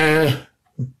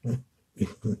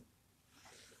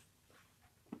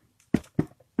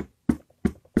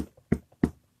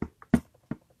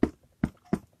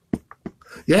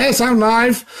 Yes, I'm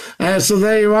live. So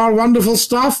there you are. Wonderful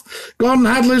stuff. Gordon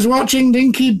Hadley's watching.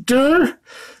 Dinky-Doo.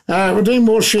 We're doing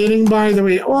more sharing, by the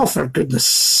way. Oh, for goodness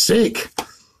sake.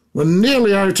 We're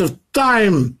nearly out of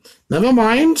time. Never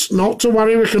mind. Not to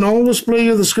worry. We can always play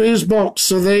you the squeeze box.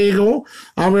 So there you go.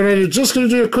 Are we ready? Just going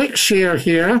to do a quick share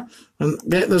here and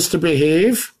get this to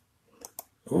behave.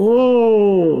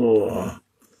 Oh.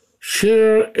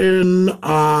 Share in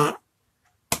a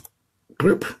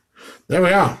group. There we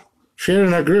are. Share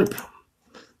in a group.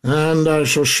 And I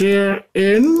shall share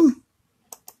in.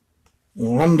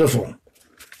 Wonderful.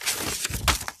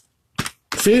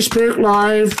 Facebook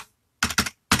Live.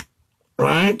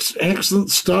 Right,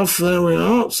 excellent stuff. There we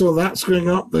are. So that's going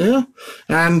up there.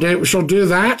 And we shall do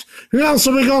that. Who else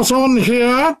have we got on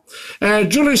here?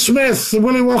 Julie Smith,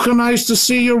 Willie Walker, nice to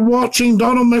see you watching.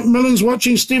 Donald McMillan's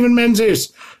watching. Stephen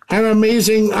Menzies, how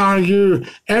amazing are you?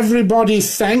 Everybody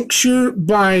thanks you,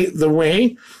 by the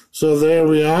way. So there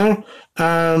we are.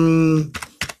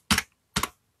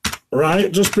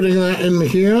 Right, just putting that in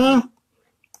here.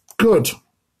 Good.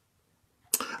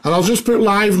 And I'll just put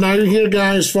live now here,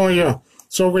 guys, for you,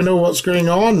 so we know what's going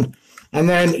on. And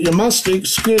then you must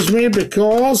excuse me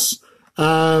because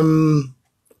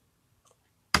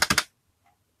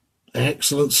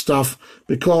excellent stuff,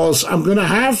 because I'm going to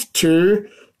have to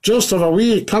just have a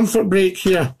wee comfort break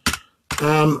here.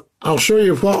 I'll show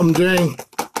you what I'm doing.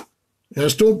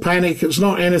 Yes, don't panic. It's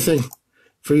not anything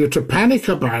for you to panic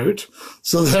about.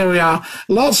 So there we are.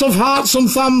 Lots of hearts and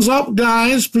thumbs up,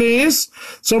 guys, please.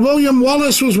 Sir William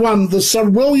Wallace was one. The Sir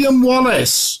William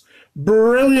Wallace.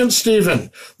 Brilliant,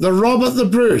 Stephen. The Robert the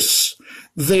Bruce.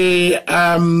 The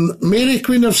Mary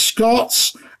Queen of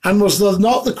Scots. And was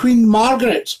not the Queen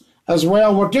Margaret as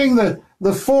well. We're doing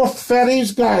the fourth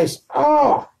ferries, guys.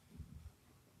 Oh!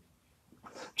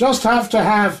 Just have to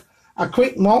have a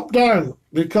quick mop down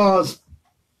because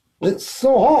it's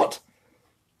so hot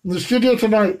in the studio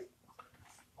tonight.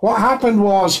 what happened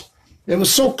was it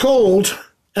was so cold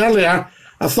earlier,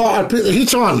 I thought I'd put the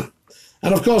heat on.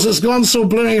 And of course, it's gone so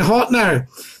blooming hot now.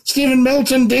 Stephen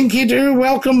Milton, Dinky-Doo,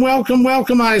 welcome, welcome,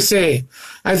 welcome, I say.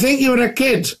 I think you were a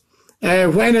kid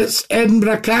when it's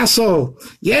Edinburgh Castle.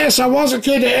 Yes, I was a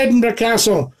kid at Edinburgh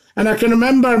Castle. And I can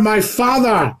remember my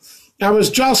father, I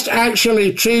was just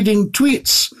actually trading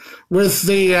tweets with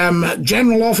the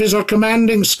General Officer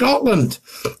commanding Scotland.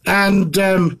 And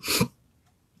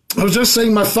I was just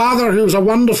saying, my father, who was a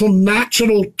wonderful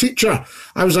natural teacher,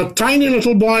 I was a tiny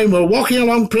little boy, and we were walking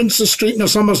along Princes Street on a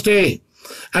summer's day.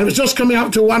 And it was just coming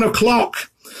up to 1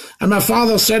 o'clock. And my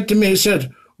father said to me, he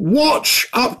said, watch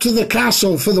up to the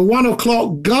castle for the 1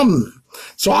 o'clock gun.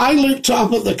 So I looked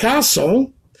up at the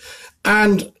castle,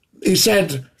 and he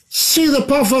said, see the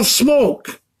puff of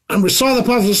smoke. And we saw the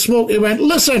puff of smoke. He went,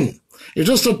 listen. He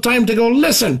just had time to go,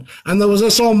 listen. And there was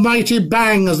this almighty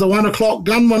bang as the 1 o'clock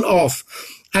gun went off.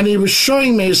 And he was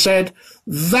showing me, he said,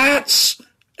 that's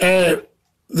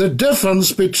the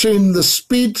difference between the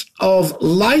speed of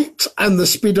light and the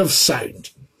speed of sound.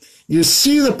 You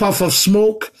see the puff of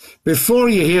smoke before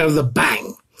you hear the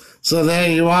bang. So there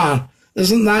you are.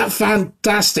 Isn't that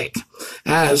fantastic?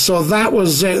 So that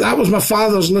was my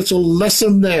father's little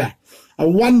lesson there. A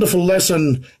wonderful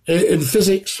lesson in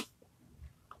physics.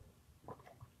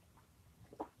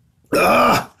 We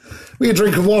a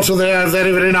drink of water there,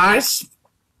 very, very nice.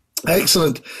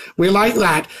 Excellent. We like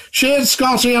that. Shade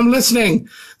Scotty, I'm listening.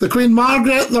 The Queen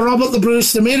Margaret, the Robert the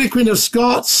Bruce, the Mary Queen of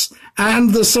Scots,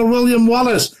 and the Sir William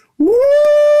Wallace. Woo!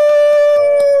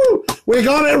 We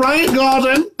got it right,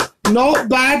 Gordon. Not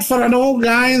bad for an old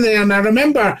guy there. Now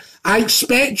remember, I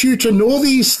expect you to know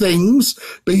these things,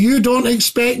 but you don't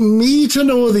expect me to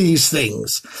know these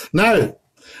things. Now,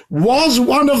 was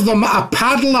one of them a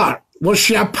paddler? Was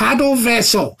she a paddle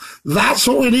vessel? That's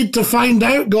what we need to find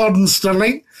out, Gordon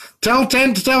Stirling. Tell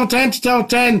 10 to tell 10 to tell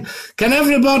 10. Can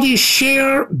everybody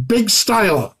share big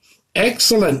style?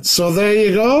 Excellent. So there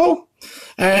you go.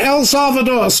 El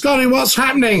Salvador, Scotty, what's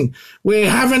happening? We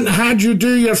haven't had you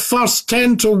do your first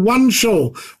 10 to 1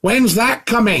 show. When's that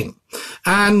coming?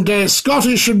 And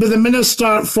Scotty should be the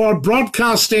Minister for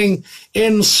Broadcasting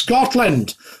in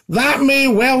Scotland. That may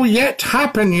well yet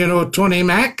happen, you know, Tony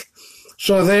Mac.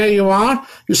 So there you are,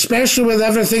 especially with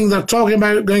everything they're talking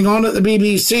about going on at the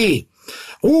BBC.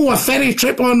 Oh, a ferry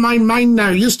trip on my mind now.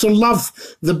 Used to love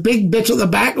the big bit at the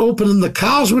back open and the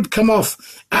cars would come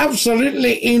off.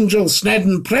 Absolutely angel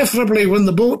Snedden, preferably when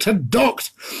the boat had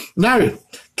docked. Now,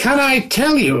 can I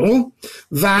tell you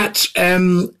that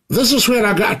this is where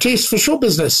I got a taste for show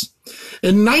business.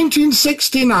 In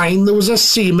 1969, there was a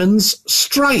seamen's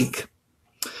strike.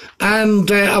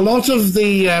 And a lot of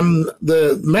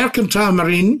the mercantile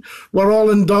marine were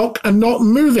all in dock and not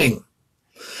moving.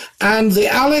 And the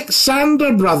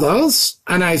Alexander brothers,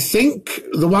 and I think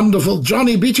the wonderful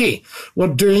Johnny Beattie, were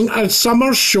doing a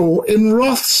summer show in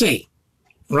Rothsay,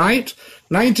 right?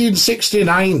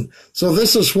 1969. So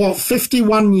this is, what,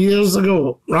 51 years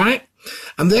ago, right?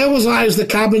 And there was I as the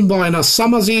cabin boy on a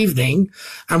summer's evening,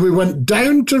 and we went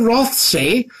down to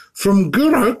Rothsay from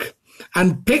Gourock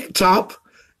and picked up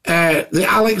the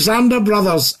Alexander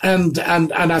brothers and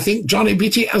I think Johnny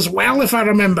Beattie as well, if I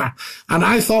remember. And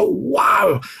I thought,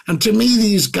 wow. And to me,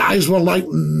 these guys were like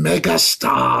mega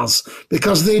stars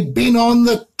because they'd been on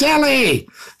the telly.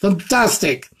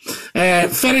 Fantastic.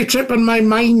 Ferry trip in my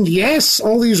mind, yes,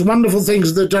 all these wonderful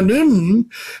things. The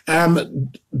Dunoon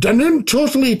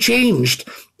totally changed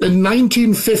in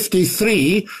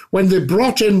 1953 when they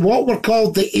brought in what were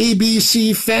called the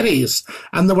ABC ferries,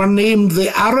 and they were named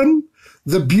the Arun,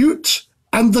 the Butte,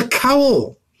 and the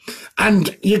Cowl.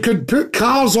 And you could put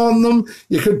cars on them,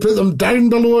 you could put them down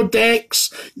below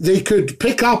decks, they could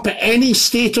pick up at any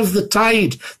state of the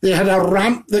tide. They had a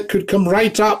ramp that could come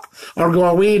right up or go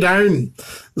away down.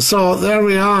 So there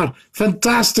we are.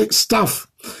 Fantastic stuff.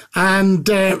 And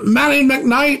Marion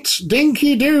McKnight,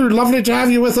 Dinky-Doo, lovely to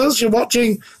have you with us. You're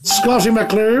watching Scottie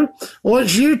McClue. Oh,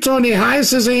 it's you, Tony. Hi,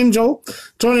 says Angel.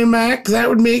 Tony Mac, that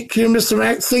would make you, Mr.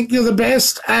 Mac, think you're the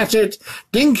best at it.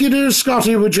 Dinky-Doo,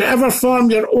 Scottie, would you ever form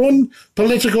your own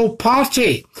political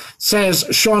party? Says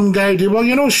Sean Gowdy. Well,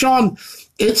 you know, Sean,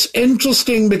 it's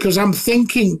interesting because I'm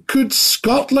thinking, could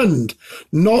Scotland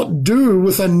not do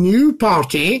with a new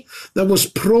party that was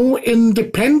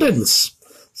pro-independence?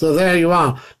 So there you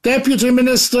are. Deputy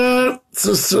Minister,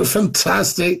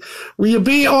 fantastic. Will you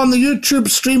be on the YouTube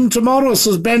stream tomorrow,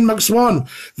 says Ben McSwan.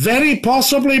 Very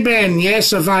possibly, Ben.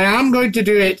 Yes, if I am going to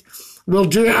do it, we'll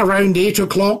do it around 8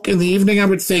 o'clock in the evening, I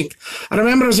would think. I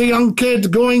remember as a young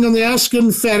kid going on the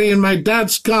Erskine ferry in my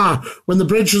dad's car when the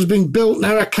bridge was being built.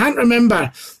 Now, I can't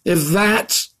remember if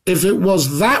it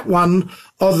was that one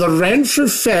of the Renfrew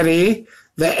ferry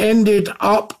that ended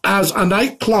up as a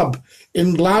nightclub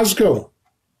in Glasgow?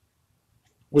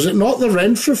 Was it not the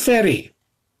Renfrew ferry?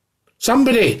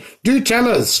 Somebody, do tell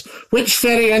us which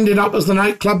ferry ended up as the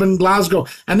nightclub in Glasgow,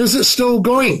 and is it still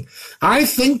going? I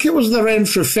think it was the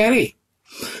Renfrew ferry.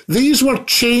 These were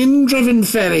chain-driven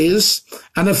ferries,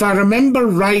 and if I remember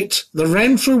right, the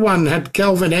Renfrew one had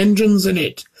Kelvin engines in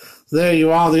it. There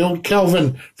you are, the old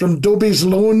Kelvin from Doby's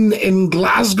Loan in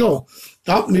Glasgow,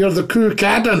 up near the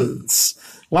Coocadans.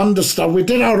 Wonder stuff. We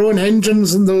did our own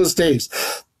engines in those days.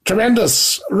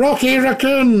 Tremendous. Rocky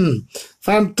Raccoon.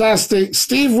 Fantastic.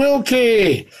 Steve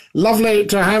Wilkie. Lovely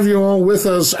to have you all with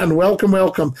us, and welcome,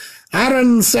 welcome.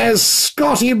 Aaron says,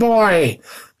 Scotty boy.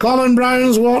 Colin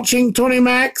Brown's watching. Tony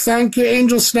Mack, thank you.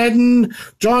 Angel Snedden.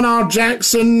 John R.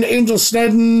 Jackson. Angel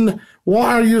Snedden, what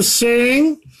are you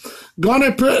saying?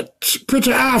 Gonna put it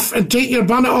off and take your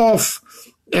bonnet off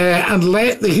and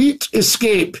let the heat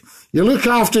escape. You look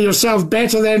after yourself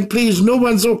better then, please. No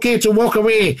one's okay to walk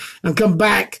away and come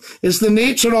back. It's the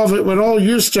nature of it. We're all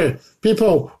used to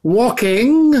people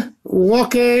walking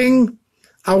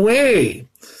away.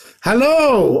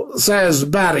 Hello, says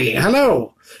Barry.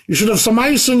 Hello. You should have some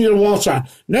ice in your water.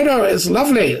 No, it's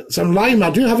lovely. Some lime. I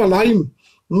do have a lime.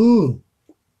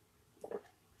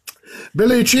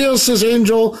 Billy Cheers, says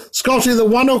Angel. Scotty, the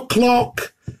 1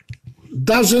 o'clock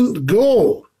doesn't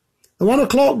go. The 1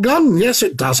 o'clock gun. Yes,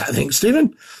 it does, I think,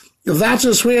 Stephen. That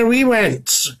is where we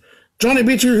went. Johnny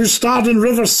Beatty, who starred in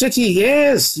River City.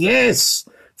 Yes.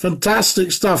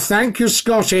 Fantastic stuff. Thank you,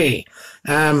 Scotty.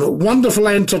 Wonderful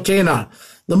entertainer.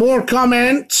 The more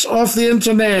comments off the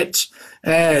internet.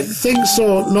 Think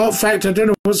so, not fact. I don't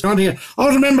know what's on here. I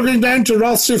remember going down to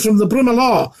Rothsay from the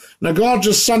Broomielaw on a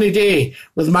gorgeous sunny day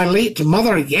with my late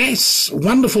mother. Yes,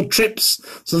 wonderful trips.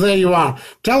 So there you are.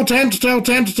 Tell 10 to tell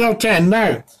 10 to tell 10.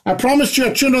 Now, I promised you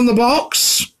a tune on the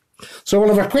box. So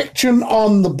we'll have a quick tune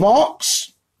on the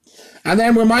box. And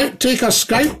then we might take a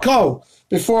Skype call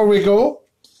before we go.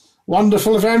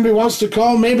 Wonderful. If anybody wants to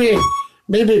call, maybe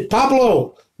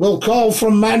Pablo will call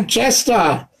from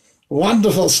Manchester.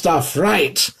 Wonderful stuff.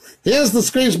 Right. Here's the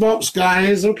squeeze box,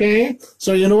 guys. Okay.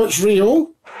 So you know it's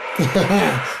real.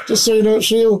 Just so you know it's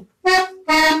real.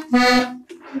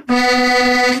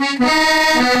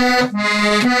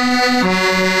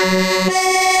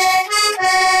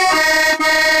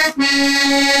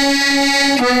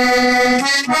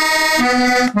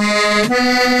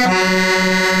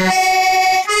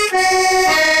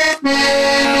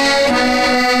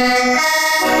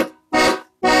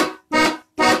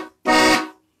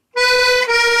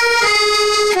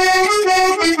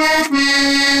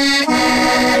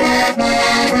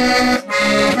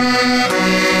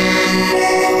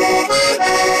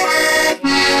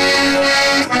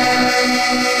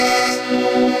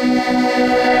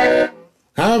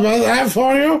 How about that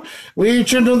for you? We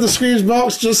tuned on the squeeze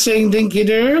box just saying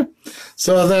Dinky-Doo.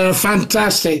 So they're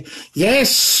fantastic.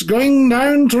 Yes, going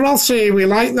down to Rothsay, we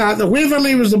like that. The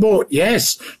Waverley was the boat,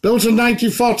 yes. Built in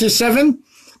 1947.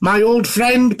 My old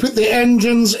friend put the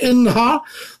engines in her.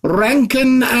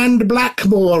 Rankin and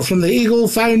Blackmore from the Eagle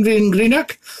Foundry in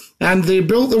Greenock. And they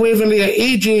built the Waverley at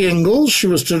A.J. Ingalls. She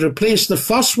was to replace the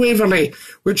first Waverley,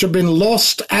 which had been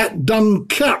lost at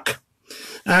Dunkirk.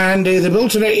 And they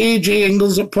built it at A.J.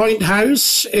 Ingalls at Point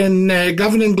House in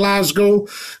Govan in Glasgow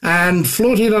and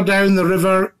floated her down the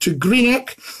river to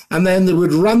Greenock. And then they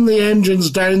would run the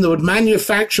engines down. They would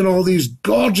manufacture all these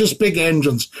gorgeous big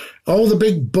engines, all the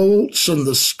big bolts and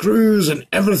the screws and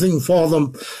everything for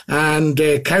them, and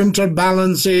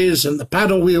counterbalances and the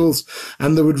paddle wheels.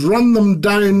 And they would run them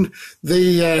down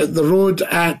the road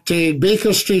at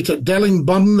Baker Street at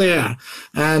Dellingbun there,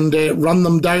 and run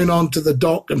them down onto the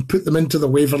dock and put them into the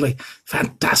Waverley.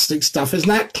 Fantastic stuff. Isn't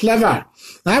that clever?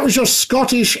 That was your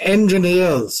Scottish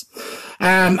engineers.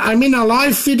 I mean, a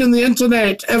live feed on the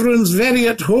internet. Everyone's very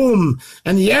at home.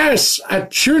 And yes, a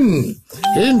tune.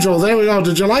 Angel, there we go.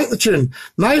 Did you like the tune?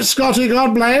 Night, Scotty,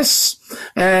 God bless.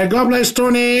 God bless,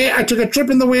 Tony. I took a trip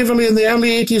in the Waverley in the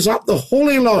early 80s up the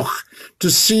Holy Loch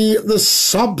to see the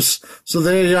subs. So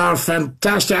there you are,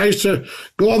 fantastic. I used to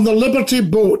go on the Liberty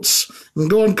boats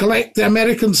and go and collect the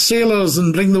American sailors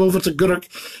and bring them over to Gurrock.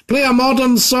 Play a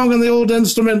modern song on the old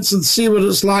instruments and see what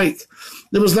it's like.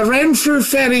 There was the Renfrew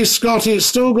ferry, Scotty. It's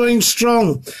still going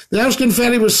strong. The Erskine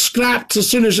ferry was scrapped as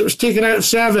soon as it was taken out of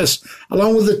service,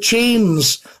 along with the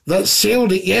chains that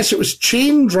sailed it. Yes, it was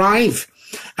chain drive.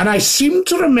 And I seem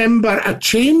to remember a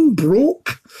chain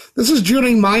broke. This is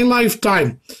during my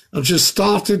lifetime. And just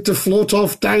started to float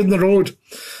off down the road.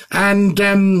 And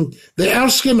the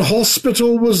Erskine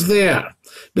Hospital was there.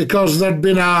 because there'd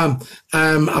been a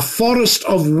forest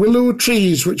of willow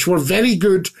trees, which were very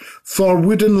good for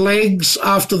wooden legs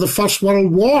after the First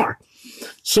World War.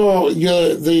 So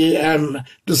the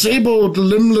disabled,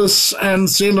 limbless and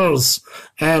sailors,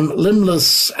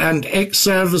 limbless and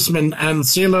ex-servicemen and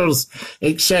sailors,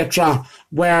 etc.,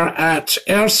 were at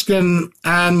Erskine,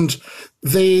 and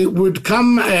they would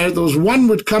come, one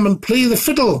would come and play the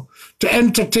fiddle to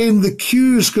entertain the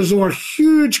queues, because there were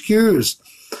huge queues.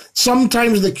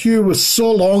 Sometimes the queue was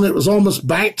so long it was almost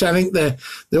back to, I think, the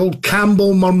old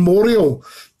Campbell Memorial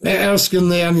at Erskine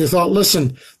there, and you thought,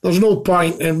 listen, there's no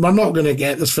point, and we're not going to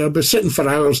get this far, we're sitting for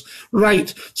hours.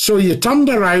 Right, so you turned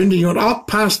around and you went up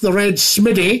past the Red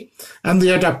Smithy, and they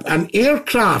had an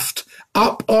aircraft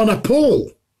up on a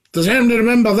pole. Does anybody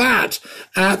remember that?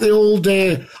 At the old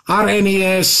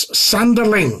RNAS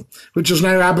Sanderling, which is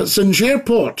now Abbotson's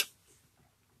Airport,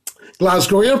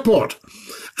 Glasgow Airport.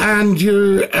 And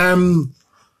you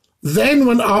then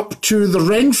went up to the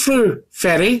Renfrew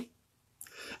ferry,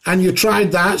 and you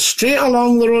tried that straight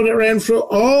along the road at Renfrew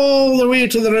all the way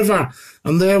to the river,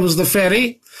 and there was the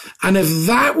ferry. And if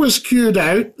that was queued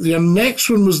out, your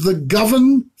next one was the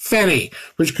Govan ferry,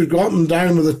 which could go up and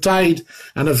down with the tide.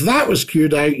 And if that was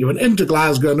queued out, you went into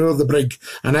Glasgow and over the brig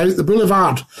and out the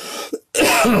boulevard.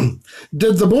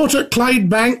 Did the boat at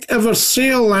Clydebank ever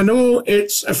sail? I know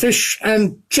it's a fish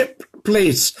and chip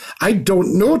place. I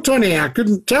don't know, Tony. I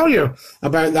couldn't tell you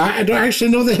about that. I don't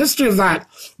actually know the history of that,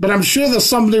 but I'm sure there's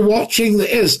somebody watching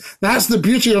that is. That's the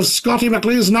beauty of Scottie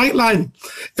McClue's Nightline.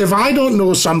 If I don't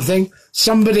know something,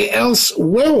 somebody else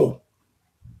will.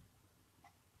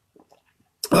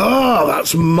 Oh,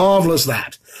 that's marvellous,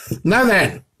 that. Now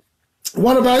then,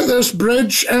 what about this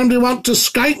bridge? Anybody want to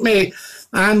Skype me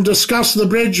and discuss the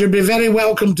bridge? You'd be very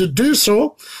welcome to do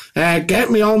so.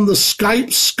 Get me on the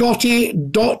Skype,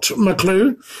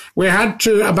 Scottie.McClue. We had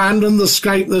to abandon the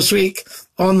Skype this week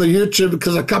on the YouTube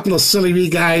because a couple of silly wee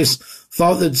guys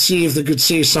thought they'd see if they could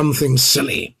say something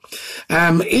silly.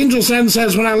 Angel Sen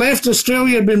says, when I left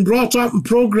Australia, I'd been brought up and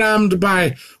programmed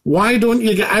by, why don't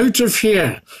you get out of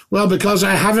here? Well, because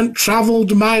I haven't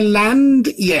travelled my land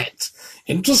yet.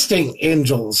 Interesting,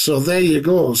 Angel. So there you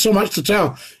go. So much to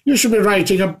tell. You should be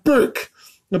writing a book.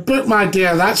 A book, my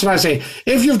dear, that's what I say.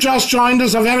 If you've just joined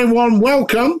us, a very warm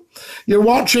welcome. You're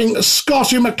watching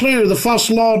Scottie McClue, the first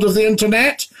lord of the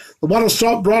internet, the world's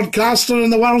top broadcaster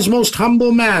and the world's most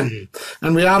humble man.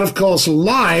 And we are, of course,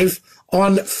 live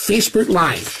on Facebook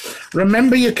Live.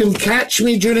 Remember, you can catch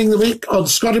me during the week on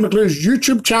Scottie McClue's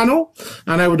YouTube channel,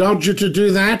 and I would urge you to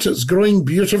do that. It's growing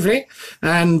beautifully,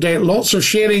 and lots of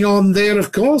sharing on there,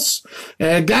 of course.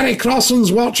 Gary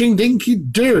Crosson's watching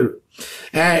Dinky-Doo.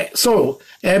 So,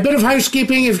 a bit of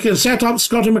housekeeping. If you can set up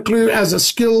Scottie McClue as a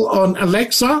skill on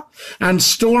Alexa and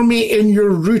store me in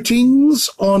your routines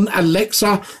on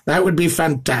Alexa, that would be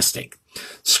fantastic.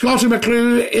 Scottie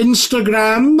McClue,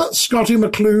 Instagram, Scottie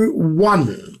McClue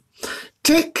 1.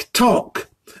 TikTok,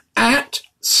 at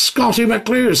Scottie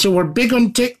McClue. So we're big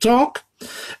on TikTok.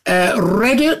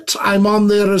 Reddit, I'm on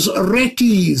there as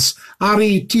Retties,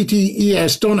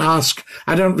 R-E-T-T-E-S. Don't ask.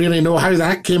 I don't really know how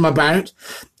that came about.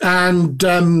 And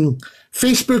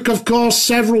Facebook, of course,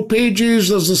 several pages.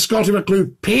 There's the Scottie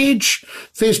McClue page,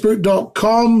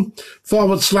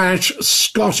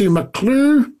 facebook.com/Scottie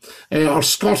McClue, or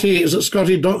Scottie, is it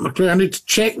Scottie.McClue? I need to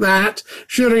check that.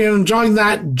 Sure, you're enjoying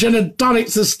that. Gin and tonic,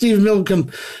 says Steve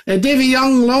Milken. Davy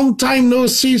Young, long time no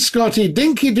see, Scottie.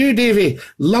 Dinky-Doo, Davy.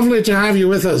 Lovely to have you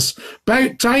with us.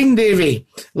 About time, Davy.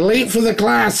 Late for the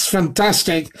class.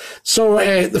 Fantastic. So,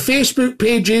 the Facebook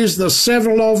pages, there's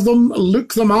several of them.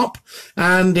 Look them up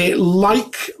and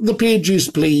like the pages,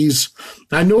 please.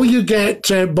 I know you get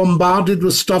bombarded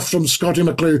with stuff from Scottie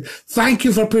McClue. Thank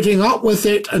you for putting up with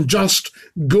it and just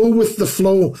go with the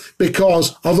flow,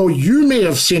 because although you may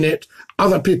have seen it,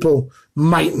 other people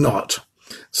might not.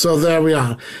 So there we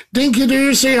are.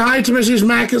 Dinky-Doo, say hi to Mrs.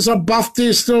 Mack. It's her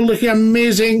birthday, still looking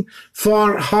amazing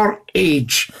for her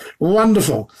age.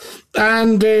 Wonderful.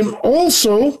 And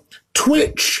also,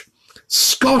 Twitch,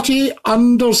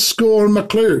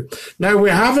 Scottie_McClue. Now, we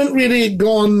haven't really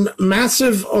gone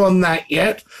massive on that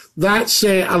yet. That's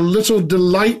a little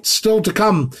delight still to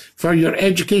come for your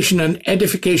education and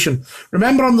edification.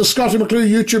 Remember, on the Scottie McClue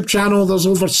YouTube channel, there's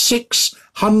over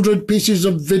 600 pieces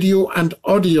of video and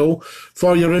audio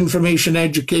for your information,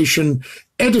 education,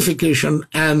 edification,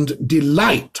 and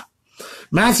delight.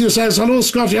 Matthew says, hello,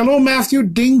 Scottie. Hello, Matthew.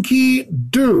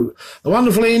 Dinky-Doo. The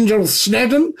wonderful Angel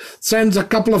Snedden sends a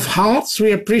couple of hearts.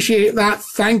 We appreciate that.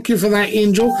 Thank you for that,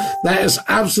 Angel. That is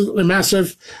absolutely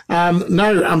massive.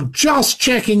 Now, I'm just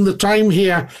checking the time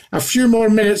here. A few more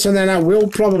minutes, and then I will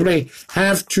probably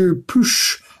have to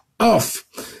push off.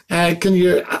 Can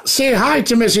you say hi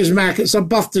to Mrs. Mac? It's her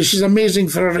birthday. She's amazing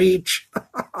for her age.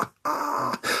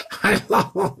 I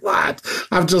love that.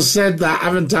 I've just said that,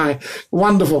 haven't I?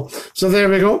 Wonderful. So there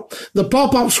we go. The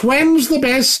pop-ups. When's the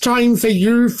best time for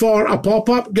you for a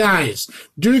pop-up, guys?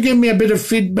 Do give me a bit of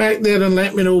feedback there and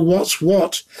let me know what's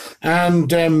what.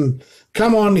 And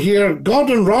come on here.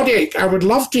 Gordon Roddick, I would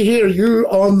love to hear you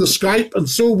on the Skype, and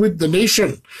so would the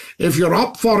nation, if you're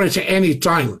up for it at any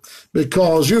time,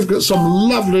 because you've got some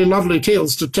lovely, lovely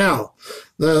tales to tell.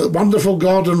 The wonderful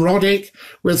Gordon Roddick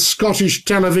with Scottish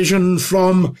television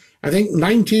from, I think,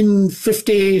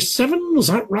 1957, was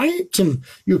that right? And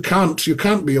you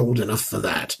can't be old enough for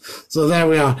that. So there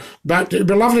we are. But it'd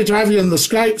be lovely to have you in the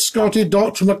Skype, Scottie,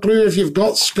 Dr. McClue, if you've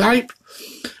got Skype.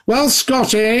 Well,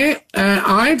 Scottie,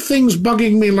 I had things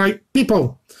bugging me like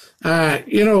people,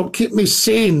 keep me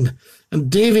sane. And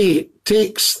Davy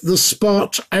takes the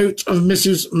spot out of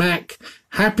Mrs. Mac.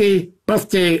 Happy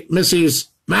birthday, Mrs.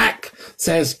 Mac,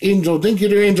 says Angel.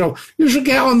 Dinky-Doo Angel. You should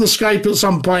get on the Skype at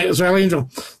some point as well, Angel.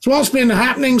 So what's been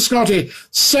happening, Scottie?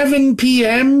 7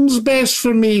 p.m.'s best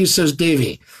for me, says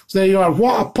Davy. So there you are.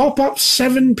 What a pop-up,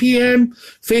 7 p.m.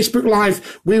 Facebook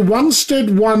Live. We once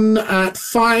did one at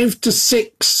 5 to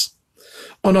 6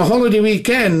 on a holiday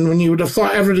weekend when you would have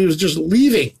thought everybody was just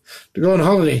leaving to go on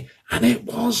holiday. And it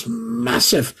was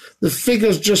massive. The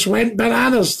figures just went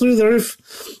bananas through the roof.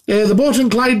 The boat in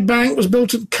Clydebank was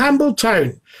built in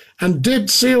Campbelltown and did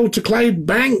sail to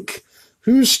Clydebank.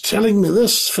 Who's telling me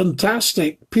this?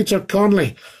 Fantastic. Peter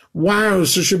Conley. Wow,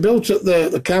 so she built at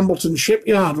the Campbelltown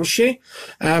shipyard, was she?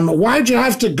 Why'd you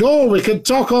have to go? We could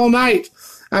talk all night.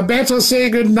 I better say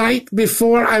good night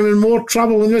before I'm in more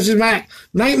trouble with Mrs. Mac.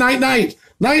 Night, night, night.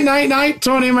 Night, night, night,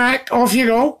 Tony Mac. Off you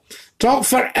go. Talk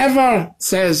forever,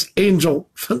 says Angel.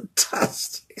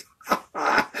 Fantastic.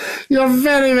 You're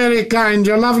very, very kind.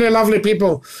 You're lovely, lovely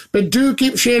people. But do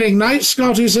keep sharing. Night,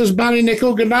 Scottie, says Barry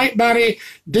Nicol. Good night, Barry.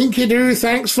 Dinky-Doo,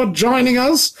 thanks for joining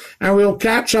us. And we'll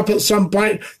catch up at some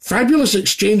point. Fabulous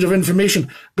exchange of information.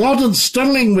 Gordon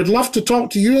Sterling would love to talk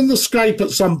to you in the Skype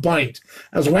at some point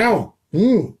as well.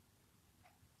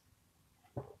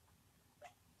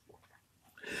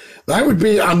 That would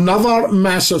be another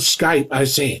massive Skype, I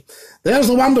say. There's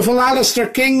the wonderful Alistair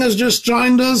King has just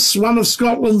joined us, one of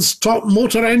Scotland's top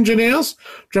motor engineers.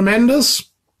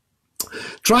 Tremendous.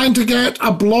 Trying to get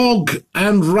a blog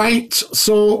and write.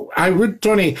 So I would,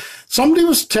 Tony. Somebody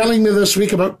was telling me this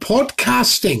week about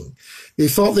podcasting. They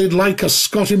thought they'd like a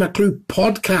Scottie McClue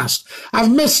podcast.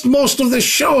 I've missed most of the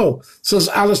show, says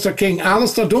Alistair King.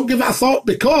 Alistair, don't give it a thought,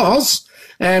 because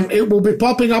it will be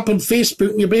popping up on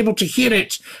Facebook and you'll be able to hear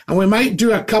it. And we might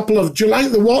do a couple of, do you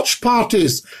like the watch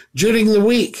parties during the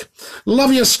week?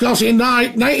 Love you, Scottie.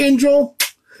 Night. Night, Angel.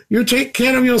 You take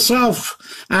care of yourself.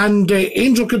 And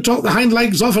Angel could talk the hind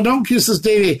legs off a donkey, says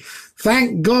Davy.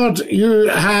 Thank God you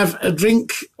have a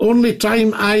drink only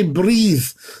time I breathe,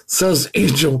 says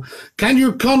Angel. Can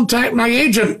you contact my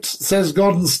agent, says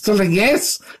Gordon Stilling.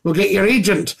 Yes, we'll get your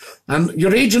agent. And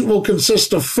your agent will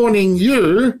consist of phoning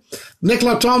you.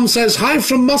 Nicola Tom says, hi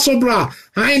from Musselburgh.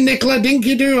 Hi, Nicola.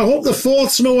 Dinky-Doo. I hope the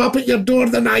fourths know up at your door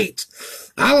tonight.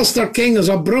 Alistair King is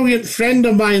a brilliant friend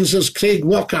of mine, says Craig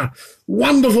Walker.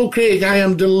 Wonderful, Craig. I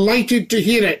am delighted to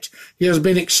hear it. He has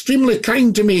been extremely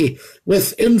kind to me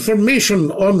with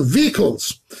information on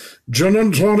vehicles. Gin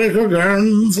and tonic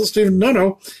again, says Stephen.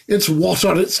 No, it's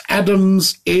water. It's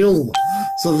Adam's Ale.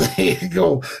 So there you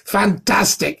go.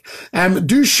 Fantastic.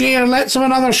 Do share. Let's have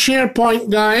another share point,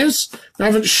 guys. I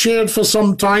haven't shared for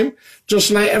some time.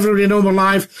 Just let everybody know we're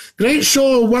live. Great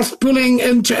show. Worth pulling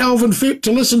into Elven Foot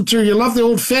to listen to. You love the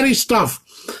old ferry stuff.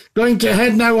 Going to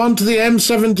head now on to the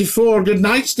M74. Good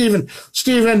night, Stephen.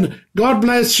 Stephen, God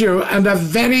bless you, and a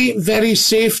very, very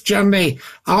safe journey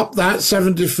up that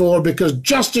 74, because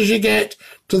just as you get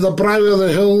to the brow of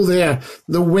the hill there,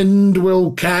 the wind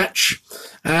will catch.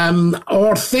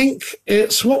 Or think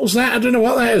it's, what was that? I don't know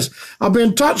what that is. I'll be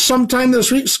in touch sometime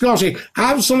this week, Scottie.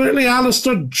 Absolutely,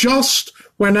 Alistair, just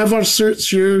whenever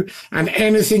suits you, and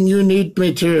anything you need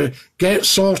me to get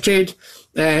sorted.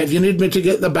 If you need me to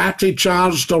get the battery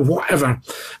charged or whatever.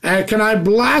 Can I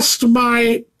blast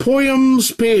my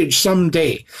poems page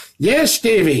someday? Yes,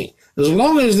 Davy. As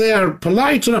long as they're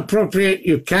polite and appropriate,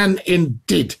 you can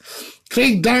indeed.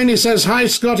 Craig Downey says, hi,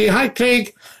 Scottie. Hi,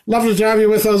 Craig. Lovely to have you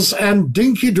with us. And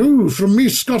Dinky-Doo from me,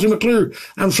 Scottie McClue,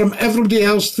 and from everybody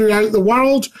else throughout the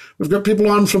world. We've got people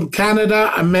on from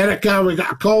Canada, America. We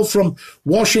got a call from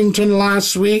Washington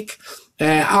last week.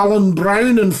 Alan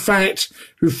Brown, in fact,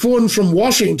 who phoned from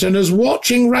Washington, is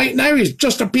watching right now. He's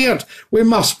just appeared. We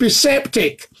must be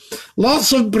septic.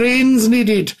 Lots of brains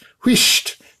needed.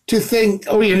 Whisht. to think,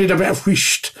 oh, you need a bit of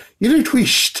whisht. You need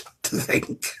whisht to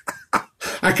think.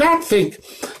 I can't think.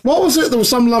 What was it? There was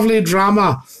some lovely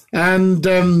drama. And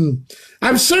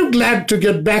I'm so glad to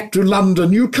get back to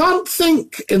London. You can't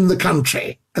think in the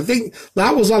country. I think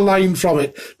that was a line from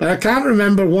it, but I can't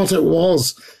remember what it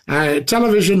was.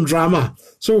 Television drama.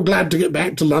 So glad to get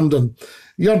back to London.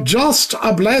 You're just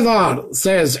a blether,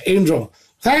 says Angel.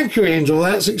 Thank you, Angel.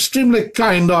 That's extremely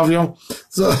kind of you.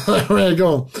 So there we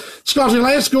go. Scotty,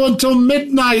 let's go until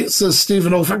midnight, says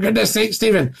Stephen. Oh, for goodness sake,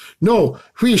 Stephen. No,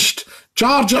 wheesht.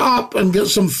 Charge it up and get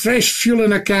some fresh fuel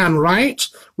in a can, right?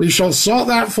 We shall sort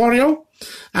that for you.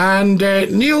 And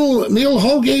Neil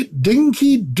Holgate,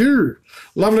 Dinky-Doo.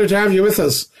 Lovely to have you with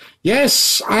us.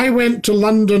 Yes, I went to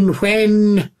London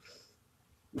when?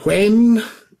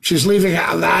 She's leaving it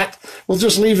at that. We'll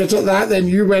just leave it at that. Then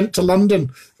you went to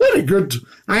London. Very good.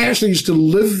 I actually used to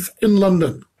live in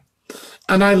London.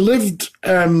 And I lived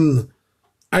with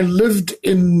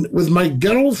my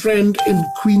girlfriend in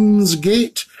Queen's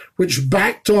Gate, which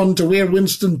backed on to where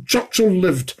Winston Churchill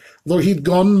lived, though he'd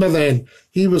gone by then.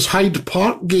 He was Hyde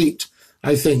Park Gate,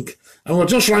 I think. And we're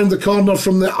just round the corner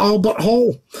from the Albert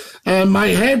Hall. My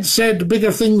head said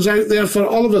bigger things out there for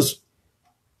all of us.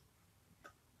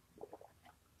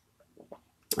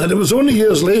 And it was only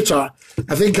years later,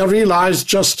 I think I realised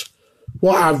just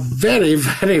what a very,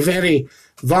 very, very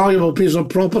valuable piece of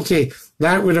property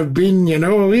that would have been. You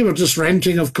know, we were just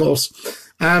renting, of course.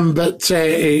 But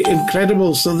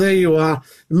incredible. So there you are.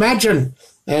 Imagine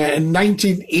in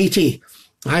 1980,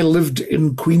 I lived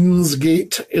in Queen's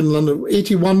Gate in London.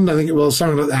 81, I think it was,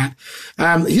 something like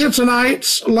that. Here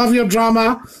tonight, love your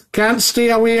drama. Can't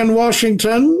stay away in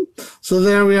Washington. So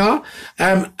there we are.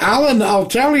 Alan, I'll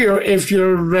tell you, if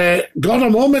you've got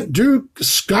a moment, do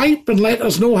Skype and let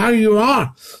us know how you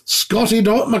are.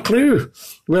 Scottie.McClue.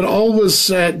 We're always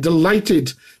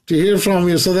delighted to hear from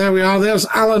you. So there we are. There's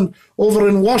Alan over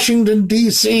in Washington,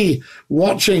 D.C.,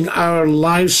 watching our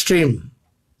live stream.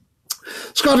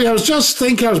 Scotty, I was just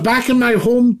thinking, I was back in my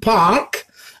home park,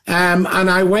 and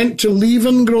I went to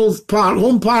Leavengrove Park,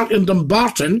 home park in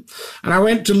Dumbarton, and I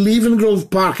went to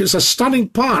Leavengrove Park. It's a stunning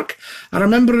park. I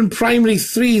remember in primary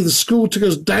 3, the school took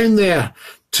us down there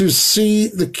to see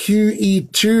the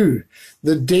QE2.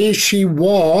 The day she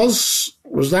was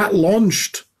that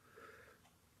launched?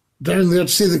 Down there to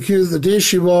see the Q, the day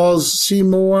she was,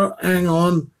 Seymour, hang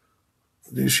on.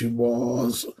 The day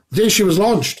she was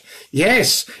launched.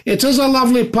 Yes, it is a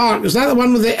lovely park. Is that the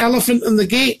one with the elephant and the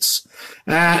gates?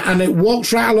 And it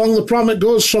walks right along the prom. It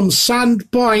goes from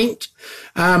Sandpoint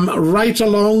right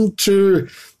along to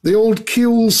the old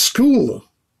Keele School.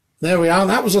 There we are.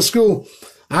 That was a school.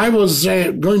 I was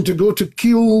going to go to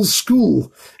Keele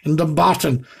School in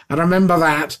Dumbarton. I remember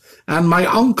that. And my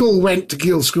uncle went to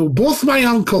Keele School. Both my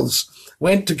uncles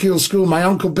went to Keele School. My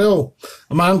Uncle Bill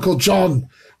and my Uncle John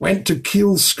went to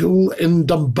Keele School in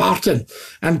Dumbarton.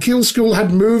 And Keele School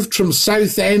had moved from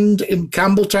Southend in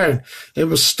Campbelltown. It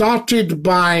was started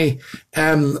by,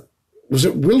 was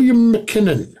it William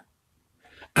McKinnon?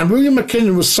 And William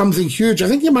McKinnon was something huge. I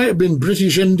think he might have been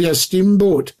British India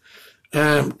Steamboat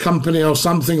Company or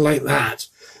something like that.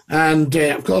 And,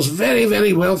 of course, very,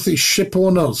 very wealthy ship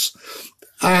owners.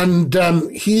 And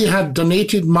he had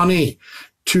donated money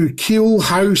to Keele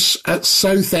House at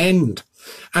Southend.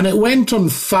 And it went on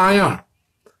fire.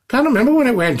 Can't remember when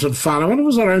it went on fire. I wonder if it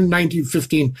was around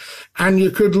 1915. And you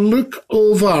could look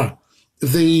over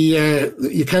the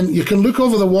you can look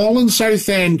over the wall in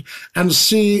Southend and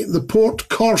see the Port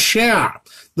Corsair,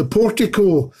 the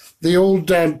portico, the old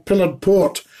pillared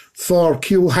port for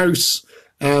Keele House.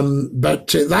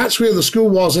 But that's where the school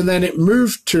was, and then it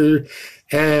moved to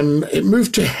Helenslee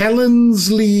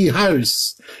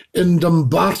House in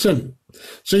Dumbarton.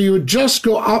 So you would just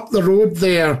go up the road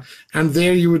there, and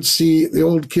there you would see the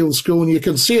old Keele School, and you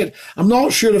can see it. I'm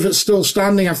not sure if it's still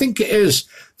standing. I think it is.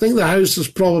 I think the house is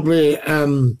probably,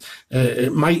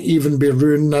 it might even be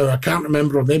ruined now. I can't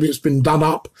remember, or maybe it's been done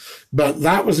up. But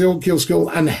that was the old Keele School.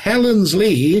 And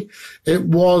Helenslee, it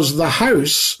was the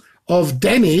house of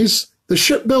Denny's, the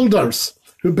shipbuilders,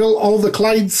 who built all the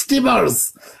Clyde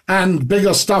steamers and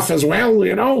bigger stuff as well,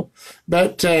 you know.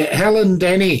 But Helen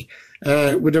Denny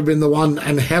would have been the one,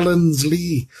 and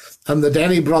Helenslee and the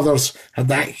Denny brothers had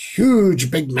that huge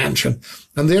big mansion,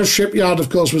 and their shipyard, of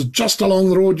course, was just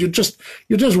along the road. You just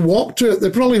walk to it.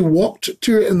 They probably walked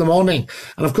to it in the morning.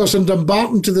 And of course, in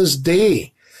Dumbarton to this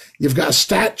day, you've got a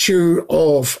statue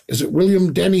of, is it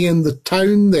William Denny in the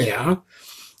town there,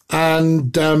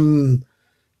 and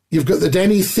you've got the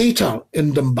Denny Theatre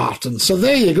in Dumbarton. So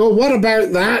there you go. What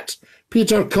about that,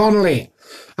 Peter Connolly?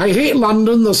 I hate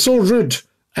London. They're so rude.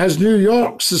 as New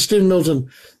York, Sistine Milton.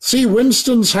 See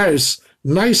Winston's house.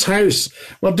 Nice house.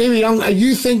 Well, Davy Young, are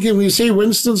you thinking, when you say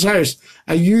Winston's house,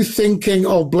 are you thinking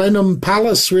of Blenheim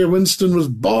Palace, where Winston was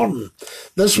born?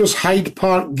 This was Hyde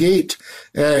Park Gate,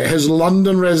 his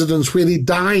London residence, where he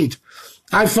died.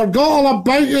 I forgot all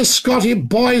about you, Scotty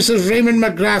boy, says Raymond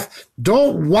McGrath.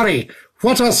 Don't worry.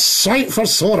 What a sight for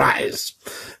sore eyes.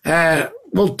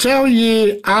 We'll tell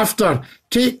ye after.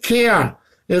 Take care.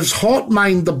 It's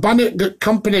Hotmind, the Bunnet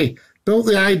Company, built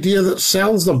the idea that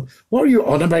sells them. What are you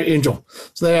on about, Angel?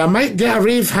 So I might get a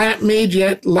rave hat made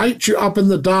yet, light you up in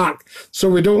the dark so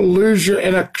we don't lose you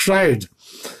in a crowd.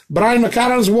 Brian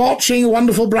McCarran's watching.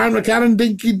 Wonderful, Brian McCarran.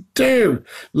 Dinky-Doo.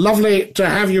 Lovely to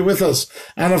have you with us.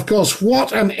 And, of course,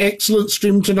 what an excellent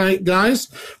stream tonight, guys.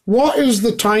 What is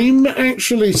the time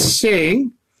actually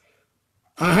saying?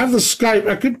 I have the Skype.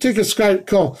 I could take a Skype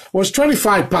call. Well, it's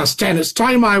 10:25. It's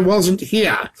time I wasn't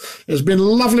here. It's been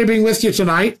lovely being with you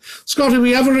tonight. Scotty,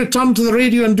 we ever return to the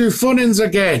radio and do phone-ins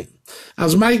again?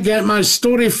 As might get my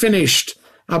story finished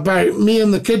about me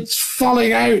and the kids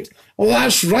falling out. Oh,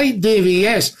 that's right, Davy,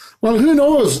 yes. Well, who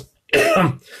knows?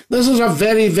 This is a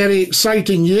very, very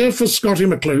exciting year for Scottie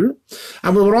McClue.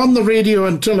 And we were on the radio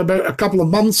until about a couple of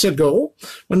months ago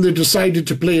when they decided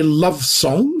to play love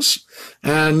songs.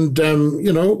 And,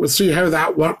 we'll see how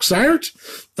that works out.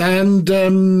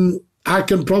 And I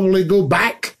can probably go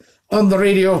back on the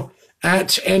radio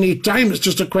at any time. It's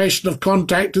just a question of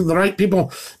contacting the right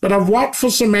people. But I've worked for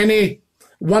so many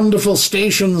wonderful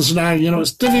stations now.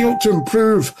 It's difficult to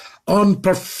improve on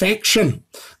perfection.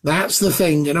 That's the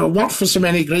thing. Worked for so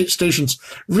many great stations.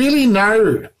 Really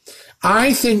now,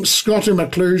 I think Scottie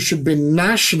McClue should be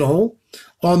national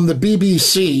on the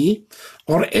BBC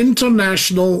or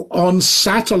international on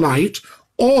satellite,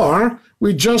 or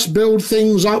we just build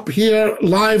things up here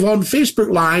live on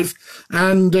Facebook Live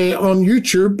and on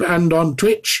YouTube and on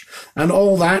Twitch and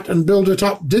all that and build it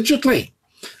up digitally.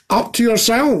 Up to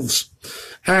yourselves.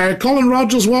 Colin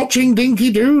Rogers watching.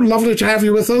 Dinky-Doo, lovely to have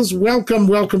you with us. Welcome,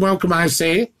 welcome, welcome, I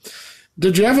say.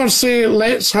 Did you ever say,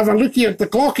 let's have a looky at the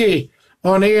clocky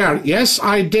on air? Yes,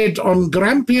 I did on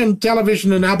Grampian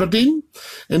Television in Aberdeen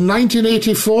in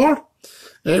 1984.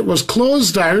 It was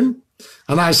closed down,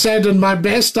 and I said in my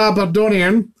best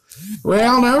Aberdonian,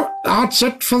 well, now, that's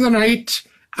it for the night,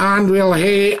 and we'll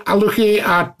hae a looky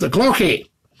at the clocky.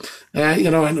 And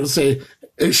it'll say,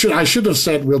 I should have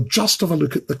said, we'll just have a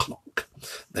look at the clock.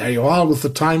 There you are, with the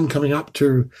time coming up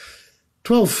to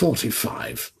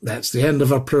 12:45. That's the end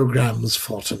of our programmes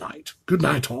for tonight. Good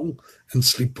night all, and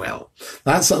sleep well.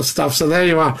 That sort of stuff. So there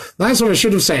you are. That's what I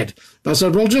should have said. But I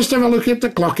said, we'll just have a look at the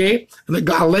clocky. And it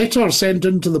got a letter sent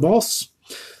in to the boss.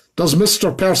 Does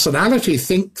Mr. Personality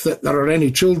think that there are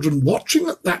any children watching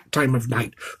at that time of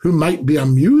night who might be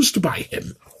amused by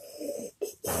him?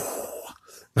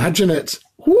 Imagine it.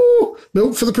 Woo!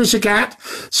 Milk for the pussycat.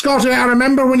 Scotty, I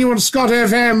remember when you were on Scott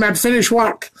FM, I'd finish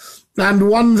work and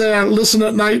one there, listen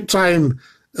at night time.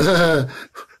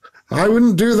 I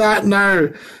wouldn't do that now.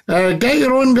 Get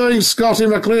your own going, Scottie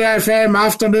McClue FM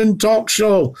afternoon talk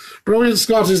show. Brilliant,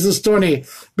 Scotty's the Stony.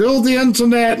 Build the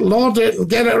internet, load it, and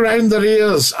get it round their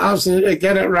ears. Absolutely,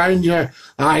 get it round you,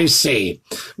 I say.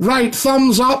 Right,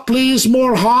 thumbs up, please.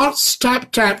 More hearts.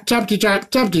 Tap, tap, tappity, tap,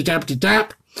 tappity, tappity,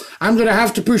 tap. I'm going to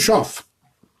have to push off.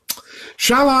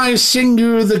 Shall I sing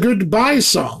you the goodbye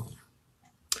song?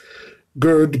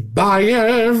 Goodbye,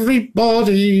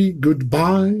 everybody,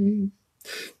 goodbye.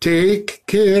 Take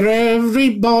care,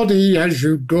 everybody, as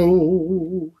you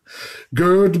go.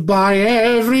 Goodbye,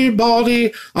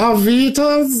 everybody. Auf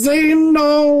Wiedersehen,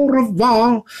 au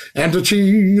revoir, and a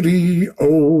cheerio.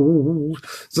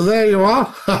 So there you are.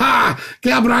 Ha ha!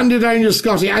 Get a brandy down, you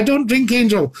Scotty. I don't drink,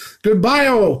 Angel. Goodbye,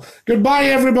 oh. Goodbye,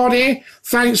 everybody.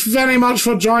 Thanks very much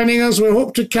for joining us. We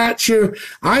hope to catch you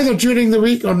either during the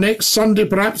week or next Sunday,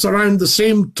 perhaps around the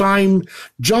same time,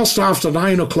 just after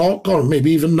 9 o'clock, or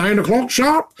maybe even 9 o'clock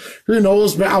sharp. Who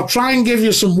knows? But I'll try and give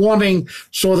you some warning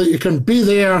so that you can be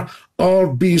there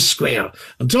or be square.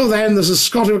 Until then, this is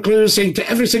Scottie McClue saying to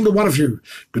every single one of you,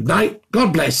 good night,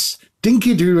 God bless,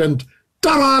 Dinky-Doo, and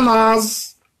ta-ra,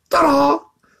 lads, ta-ra.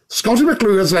 Scottie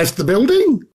McClue has left the building.